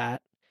okay with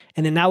that?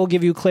 And then that will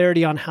give you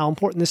clarity on how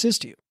important this is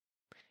to you.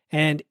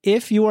 And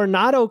if you are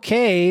not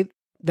okay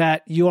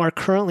that you are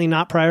currently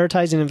not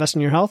prioritizing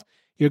investing in your health,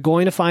 you're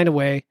going to find a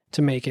way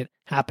to make it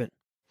happen.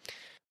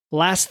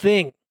 Last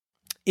thing,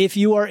 if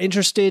you are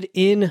interested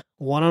in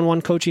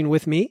one-on-one coaching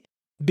with me,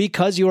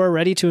 because you are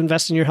ready to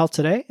invest in your health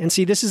today. And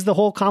see, this is the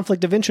whole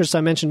conflict of interest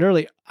I mentioned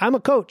earlier. I'm a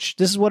coach.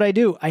 This is what I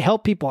do. I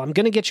help people. I'm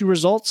going to get you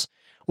results.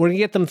 We're going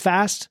to get them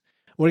fast.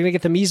 We're going to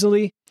get them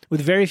easily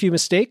with very few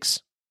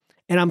mistakes.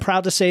 And I'm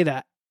proud to say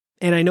that.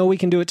 And I know we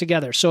can do it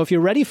together. So if you're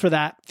ready for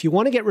that, if you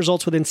want to get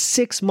results within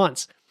 6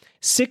 months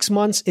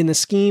in the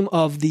scheme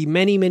of the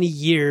many, many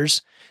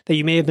years that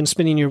you may have been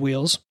spinning your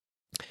wheels,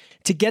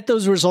 to get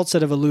those results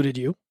that have eluded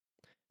you,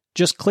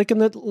 just click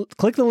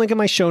the link in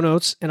my show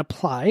notes and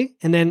apply.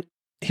 And then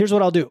here's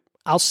what I'll do.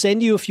 I'll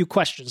send you a few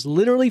questions,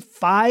 literally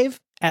 5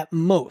 at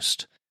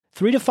most,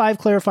 3 to 5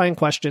 clarifying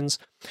questions.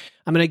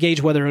 I'm going to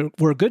gauge whether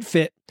we're a good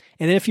fit.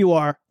 And then if you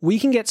are, we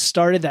can get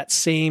started that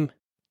same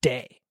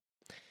day.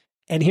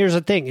 And here's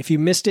the thing. If you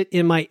missed it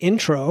in my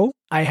intro,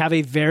 I have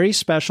a very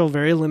special,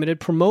 very limited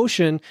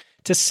promotion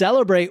to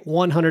celebrate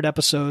 100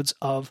 episodes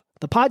of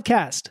the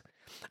podcast.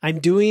 I'm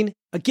doing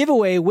a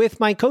giveaway with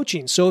my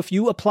coaching. So if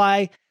you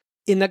apply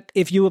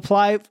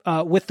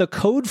with the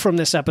code from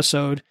this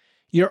episode,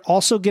 you're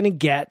also going to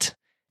get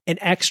an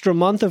extra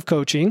month of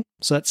coaching.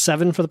 So that's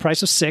 7 for the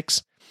price of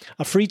 6,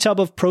 a free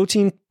tub of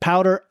protein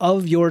powder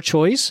of your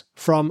choice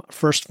from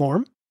First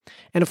Form,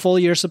 and a full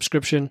year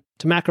subscription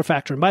to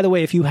MacroFactor. And by the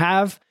way, if you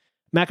have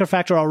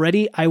MacroFactor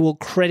already, I will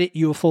credit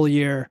you a full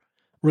year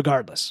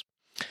regardless.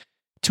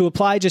 To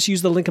apply, just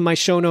use the link in my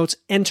show notes,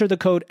 enter the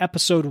code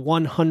episode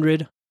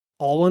 100,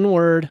 all one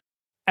word,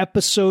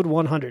 episode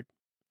 100.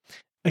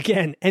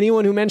 Again,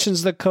 anyone who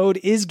mentions the code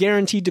is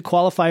guaranteed to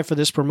qualify for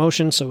this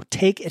promotion, so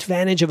take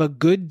advantage of a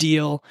good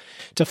deal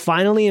to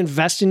finally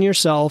invest in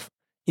yourself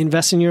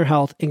invest in your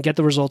health, and get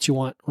the results you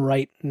want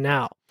right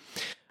now.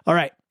 All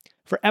right,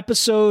 for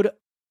episode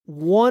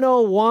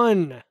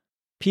 101,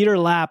 Peter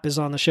Lapp is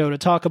on the show to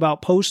talk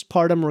about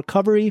postpartum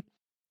recovery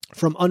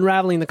from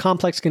unraveling the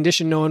complex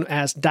condition known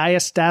as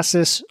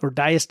diastasis or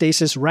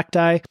diastasis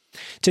recti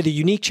to the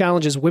unique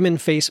challenges women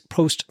face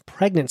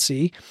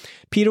post-pregnancy.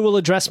 Peter will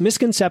address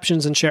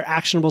misconceptions and share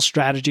actionable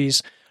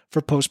strategies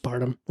for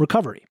postpartum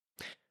recovery.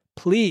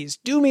 Please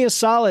do me a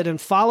solid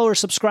and follow or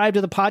subscribe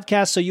to the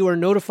podcast so you are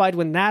notified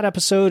when that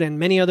episode and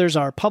many others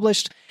are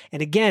published.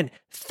 And again,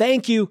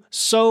 thank you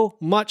so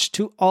much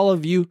to all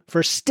of you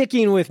for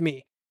sticking with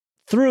me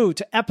through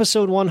to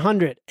episode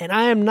 100. And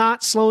I am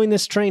not slowing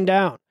this train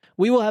down.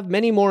 We will have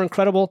many more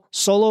incredible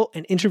solo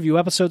and interview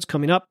episodes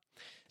coming up.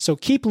 So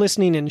keep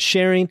listening and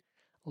sharing.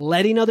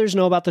 Letting others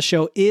know about the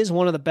show is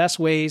one of the best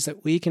ways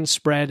that we can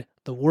spread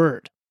the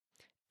word.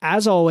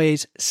 As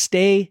always,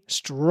 stay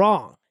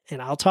strong.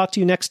 And I'll talk to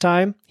you next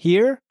time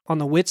here on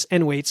the Wits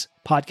and Weights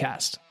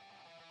podcast.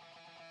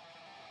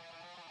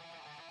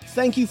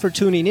 Thank you for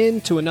tuning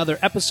in to another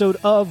episode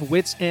of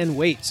Wits and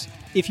Weights.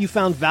 If you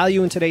found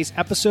value in today's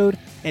episode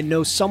and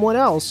know someone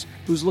else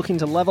who's looking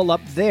to level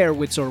up their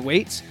wits or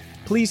weights,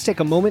 please take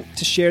a moment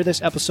to share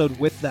this episode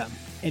with them.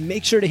 And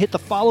make sure to hit the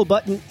follow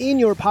button in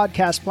your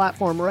podcast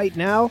platform right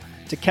now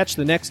to catch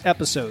the next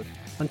episode.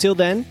 Until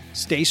then,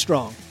 stay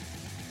strong.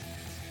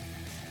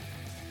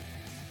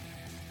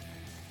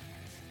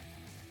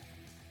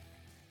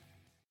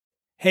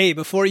 Hey,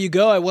 before you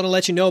go, I want to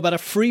let you know about a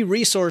free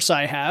resource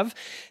I have.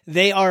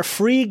 They are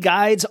free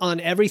guides on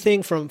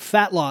everything from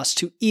fat loss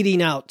to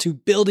eating out to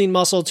building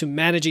muscle to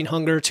managing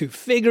hunger to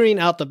figuring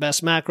out the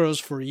best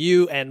macros for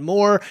you and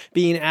more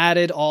being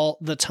added all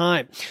the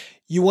time.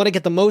 You want to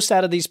get the most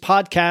out of these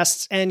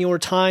podcasts and your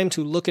time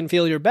to look and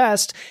feel your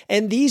best,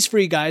 and these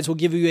free guides will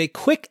give you a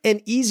quick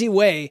and easy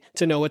way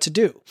to know what to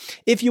do.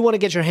 If you want to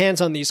get your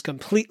hands on these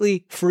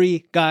completely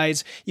free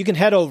guides, you can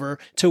head over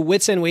to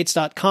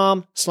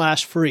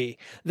witsandweights.com/free.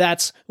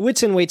 That's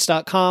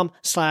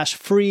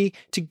witsandweights.com/free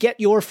to get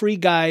your free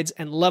guides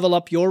and level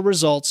up your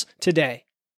results today.